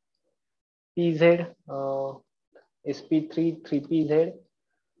 PZ, sp3 3PZ,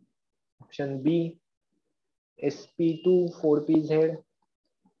 option B sp2 4PZ,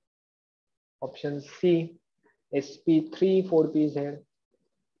 option C sp3 4PZ,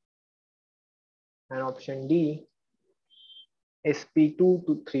 and option D sp2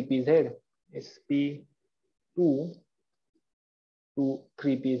 to 3PZ, sp2 to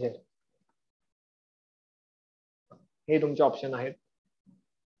 3PZ. हे तुमचे ऑप्शन आहेत.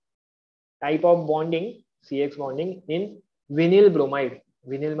 Type of bonding, CX bonding in विनिल bromide.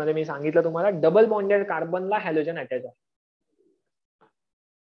 विनिल मध्ये मी सांगितलं तुम्हाला double bonded कार्बनला halogen attach आहे.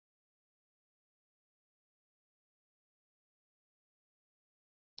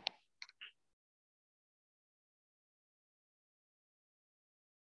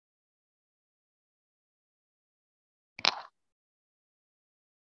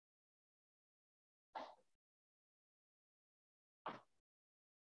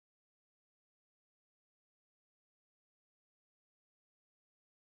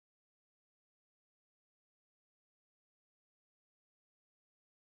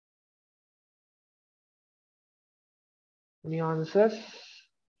 Any answers?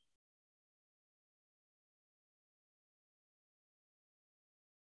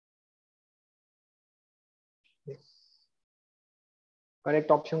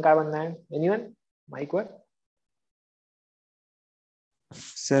 Correct option काय बनणार आहे? एनीवन माइक वर?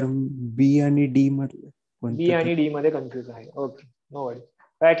 सर बी आणि डी मधलं बी आणि डी मध्ये कन्फ्युज आहे. ओके, नो वरी.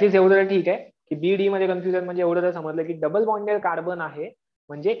 ऍटलीस्ट एवढं ठीक आहे की बी डी मध्ये कन्फ्युजन म्हणजे एवढं तर समजलं की डबल बॉन्डेड कार्बन आहे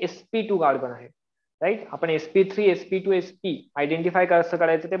म्हणजे sp2 कार्बन आहे. राईट. आपण sp3 sp2 sp आयडेंटिफाय कसं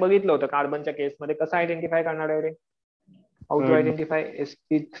करायचं ते बघितलं होतं कार्बनच्या केसमध्ये. कसं आयडेंटिफाय करणार आहे रे? How to identify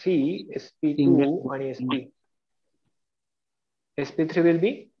sp3 sp2 आणि sp. sp3 will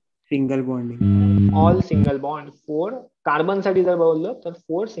be single bonding, all single bond. 4 carbon साठी जर बोललो तर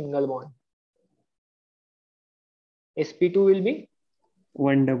 4 single bond. sp2 will be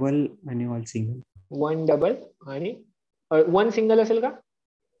 1 double आणि ऑल सिंगल. 1 डबल आणि 1 सिंगल असेल का?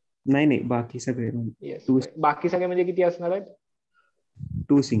 नाही बाकी सगळे. येस, बाकी सगळे म्हणजे किती असणार आहेत?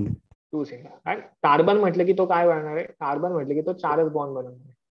 2 सिंगल. 2 सिंगल. कार्बन म्हटलं की तो काय बनणार आहे? कार्बन म्हटलं की तो 4च बॉन्ड बनवणार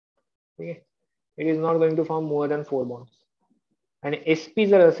आहे. ठीक आहे. It is not going to form more than 4 bonds. आणि sp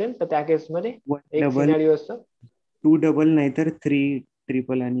जर असेल तर त्या केसमध्ये एक सिनारिओ असतं 2 डबल नाही तर 3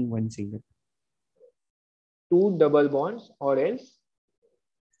 ट्रिपल आणि 1 सिंगल. 2 डबल बॉन्ड्स और एल्स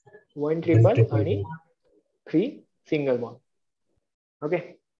 1 ट्रिपल आणि 3 single bond. Okay,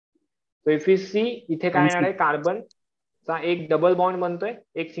 so if you see इथे काय येणार आहे, कार्बनचा एक डबल बॉन्ड बनतोय,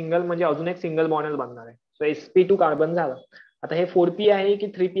 एक सिंगल म्हणजे अजून एक सिंगल बॉन्ड बनणार आहे. सो sp2 कार्बन झाला. आता हे 4p आहे की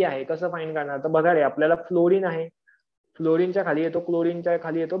 3p आहे कसं फाइंड करणार, तर बघा रे आपल्याला फ्लोरीन आहे, फ्लोरीनच्या खाली येतो, क्लोरीनच्या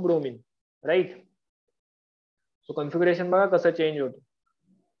खाली येतो ब्रोमीन, राईट. सो कॉन्फिगरेशन बघा कसं चेंज होतं.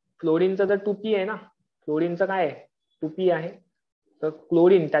 फ्लोरीनचं तर 2p आहे ना, फ्लोरीनचं काय आहे 2p आहे, तर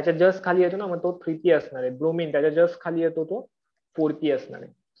क्लोरीन त्याच्या जस्ट खाली येतो ना, मग तो 3p असणार आहे. ब्रोमीन त्याच्या जस्ट खाली येतो, तो 4p असणार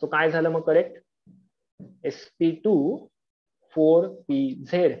आहे. सो काय झालं मग correct, sp2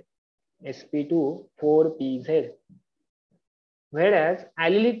 4pz, sp2 4pz. Whereas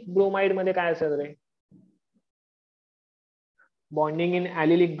ऍलिलिक bromide मध्ये काय असेल रे, बॉन्डिंग इन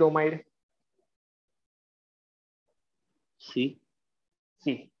ऍलिलिक ब्रोमाइड सी.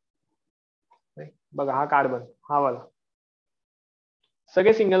 बघा हा कार्बन, हा वाला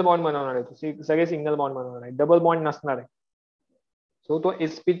सगळे सिंगल बॉन्ड बनवणार आहे, सगळे सिंगल बॉन्ड बनवणार आहे, डबल बॉन्ड नसणार आहे. सो तो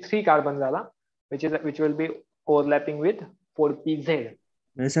sp3 कार्बन झाला, which will be overlapping with 4pz.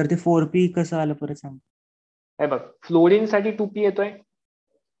 Sir ते 4p कसं आलं परत सांग. हे बघ, फ्लोरीन साठी 2p येतोय,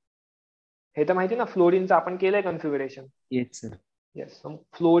 हे तर माहिती ना, फ्लोरीनचं आपण केलंय configuration. Yes sir. Yes,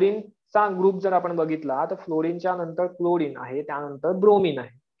 फ्लोरीनचा group जर आपण बघितला तर फ्लोरीनच्या नंतर क्लोरीन आहे, त्यानंतर ब्रोमीन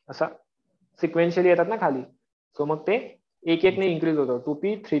आहे, असा सिक्वेन्शियली येतात ना खाली. सो मग ते एक एक ने इन्क्रीज होतं,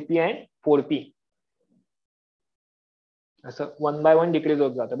 2p 3p अँड 4p, असं 1 by 1 डिक्रीज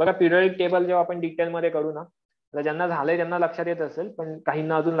होत जातं. बघा पिरियडिक टेबल जेव्हा आपण डिटेलमध्ये करू ना, तर ज्यांना झालंय त्यांना लक्षात येत असेल, पण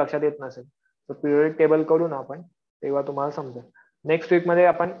काहींना अजून लक्षात येत नसेल, तर पिरियडिक टेबल करू ना आपण, तेव्हा तुम्हाला समजेल. नेक्स्ट वीक मध्ये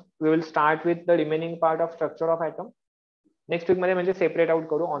आपण we will start with the remaining part of structure of item. Next weak मध्ये म्हणजे सेपरेट आउट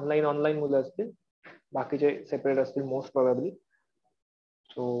करू, ऑनलाईन मुलं असतील, बाकीचे सेपरेट असतील मोस्ट प्रोबॅबली.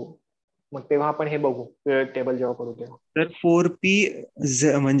 सो मग तेव्हा आपण हे बघू, पिरियडिक टेबल जेव्हा करू तेव्हा. तर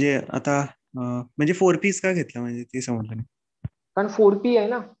 4p म्हणजे आता म्हणजे 4p का घेतला म्हणजे ते समजलं नाही. कारण 4p आहे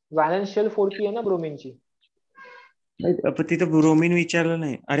ना, व्हॅलेन्शियल 4p आहे ना ब्रोमीनची. तिथं ब्रोमीन विचारलं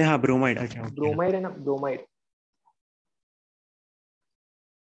नाही. अरे हा ब्रोमाइड. अच्छा ब्रोमाइड आहे ना, ब्रोमाइड.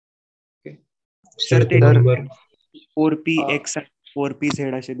 सर ते 4px 4p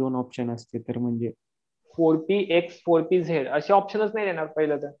 4pz असे दोन ऑप्शन असते, तर म्हणजे 4px 4pz असे ऑप्शनच नाही देणार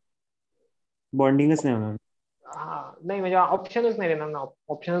पहिलं तर. बॉन्डिंगच नाही होणार. हा नाही म्हणजे ऑप्शनच नाही देणार ना,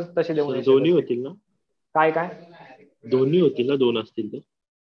 ऑप्शनच तसे देऊ नये. दोन्ही होतील ना, काय काय दोन्ही होतील ना, दोन असतील तर.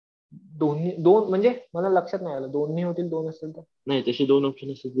 दोन्ही, दोन म्हणजे मला लक्षात नाही आलं, दोन्ही होतील दोन असतील तर. नाही तसे दोन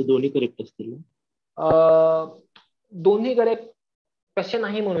ऑप्शन असतील तर दोन्ही करेक्ट असतील ना. दोन्ही करेक्ट कसे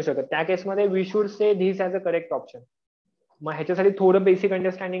नाही म्हणू शकत, त्या केसमध्ये we should say this as a correct option. मग ह्याच्यासाठी थोडं बेसिक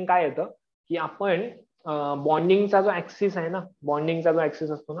अंडरस्टँडिंग काय येतं, की आपण बॉन्डिंगचा जो ऍक्सिस आहे ना, बॉन्डिंगचा जो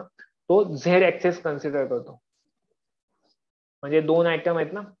ऍक्सिस असतो ना, तो झेड ऍक्सिस कन्सिडर करतो. म्हणजे दोन ऍटम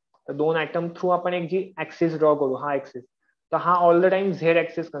आहेत ना, तर दोन ऍटम थ्रू आपण एक जी ऍक्सिस ड्रॉ करू, हा ऍक्सिस, तर हा all the time Z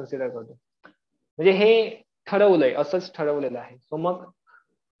axis consider करतो. म्हणजे हे ठरवलंय, असंच ठरवलेलं आहे. सो मग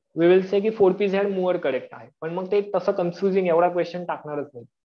वी विल से की 4pz मोर करेक्ट आहे. पण मग ते तसं कन्फ्युजिंग एवढा क्वेश्चन टाकणारच नाही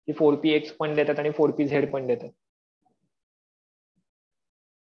की 4px पण देतात आणि 4pz पण देतात.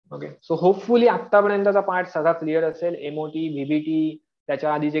 ओके, सो होपफुली आतापर्यंतचा पार्ट सगळा क्लिअर असेल. एमओटी, व्हीबीटी,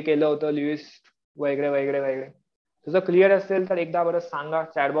 त्याच्या आधी जे केलं होतं लिस्ट वगैरे वगैरे वगैरे, तुझं क्लिअर असेल तर एकदा बरं सांगा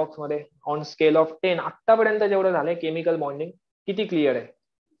चॅट बॉक्स मध्ये. ऑन स्केल ऑफ 10 आतापर्यंत जेवढं झालंय केमिकल बॉन्डिंग किती क्लिअर आहे?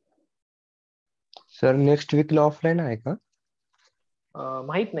 सर नेक्स्ट वीकला ऑफलाईन आहे का?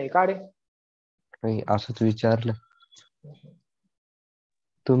 माहित नाही का रे, नाही असंच विचारलं.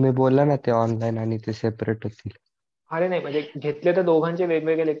 तुम्ही बोला ना ते ऑनलाईन आणि ते सेपरेट होतील. अरे नाही म्हणजे घेतले तर दोघांचे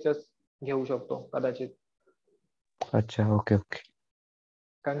वेगवेगळे लेक्चर्स घेऊ शकतो कदाचित. अच्छा ओके ओके.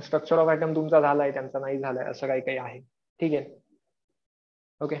 कारण स्ट्रक्चर ऑफ ॲटम तुमचा झालाय, त्यांचा नाही झालाय, असं काही काही आहे. ठीक आहे,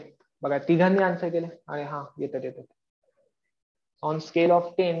 ओके. बघा तिघांनी आन्सर केले आणि हा येतात येतात. ऑन स्केल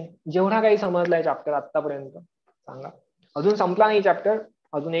ऑफ 10 जेवढा काही समजलाय चॅप्टर आतापर्यंत सांगा. अजून संपला नाही चॅप्टर,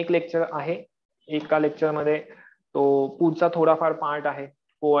 अजून एक लेक्चर आहे. एका लेक्चर मध्ये तो पुढचा थोडाफार पार्ट आहे,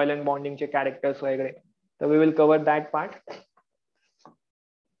 कोव्हॅलंट बॉन्डिंगचे कॅरेक्टर्स वगैरे. तर we will cover that part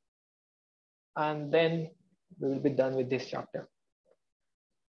and then we will be done with this chapter.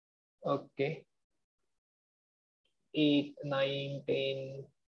 Okay, 8 9 10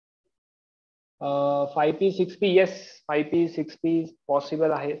 5p 6p. yes, 5p 6p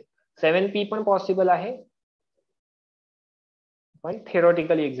possible आहे. 7p पण पॉसिबल आहे, पण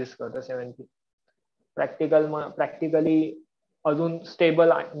थेरोटिकली एक्झिस्ट करतं 7p. प्रॅक्टिकली अजून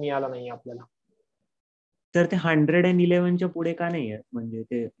स्टेबल मिळाला नाही आपल्याला. तर ते 111च्या पुढे का नाही आहे, म्हणजे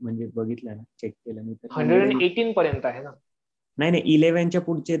ते म्हणजे बघितलं ना, चेक केलं मी तर 118 पर्यंत आहे ना. नाही नाही 11च्या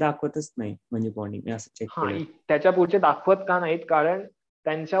पुढचे दाखवतच नाही म्हणजे बॉन्डिंग, मी असं चेक हा, केलं. त्याच्या पुढचे दाखवत का नाहीत, कारण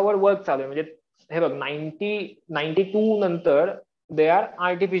त्यांच्यावर वर्क चालू आहे. म्हणजे हे बघ 92 नंतर they are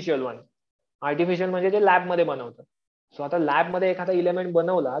artificial one. Artificial म्हणजे ते लॅबमध्ये बनवतात. सो आता लॅबमध्ये एखादा इलेमेंट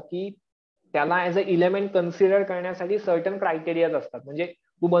बनवला की त्याला ऍज अ इलेमेंट कन्सिडर करण्यासाठी सर्टन क्रायटेरियाज असतात. म्हणजे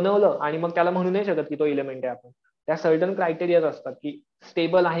तू बनवलं आणि मग त्याला म्हणू नाही शकत की तो इलेमेंट आहे आपण. त्या सर्टन क्रायटेरियाज असतात की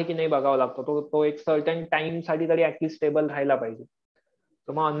स्टेबल आहे की नाही बघावं लागतो. तो एक सर्टन टाइम साठी तरी ऍटलीस्ट स्टेबल राहायला पाहिजे.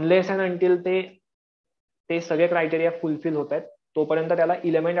 तर मग अनलेस अँड अंटिल ते सगळे क्रायटेरिया फुलफिल होत आहेत तोपर्यंत त्याला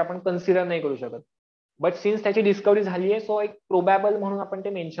इलेमेंट आपण कन्सिडर नाही करू शकत. बट सिन्स त्याची डिस्कवरी झाली आहे सो एक प्रोबॅबल म्हणून आपण ते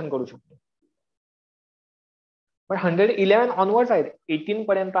मेन्शन करू शकतो. पण 111 ऑनवर्ड्स आहेत, 18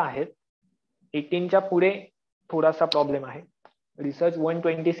 पर्यंत आहेत. 18च्या पुढे थोडासा प्रॉब्लेम आहे. रिसर्च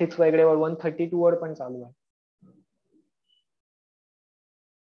 126 वगैरे 132 वर पण चालू आहे.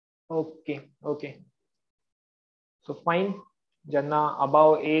 Okay okay. So fine. ज्यांना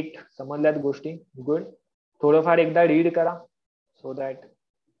अबाव 8 समजल्यात गोष्टी गुड. थोडंफार एकदा रीड करा सो दॅट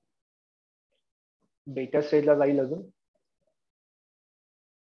बेटर स्टेजला जाईल अजून.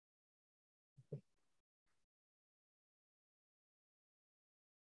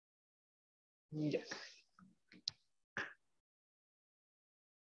 Yes.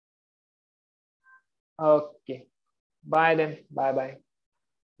 Okay. Bye then. Bye bye.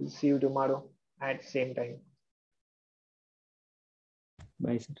 We'll see you tomorrow at same time.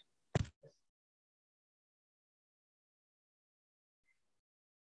 Bye sir.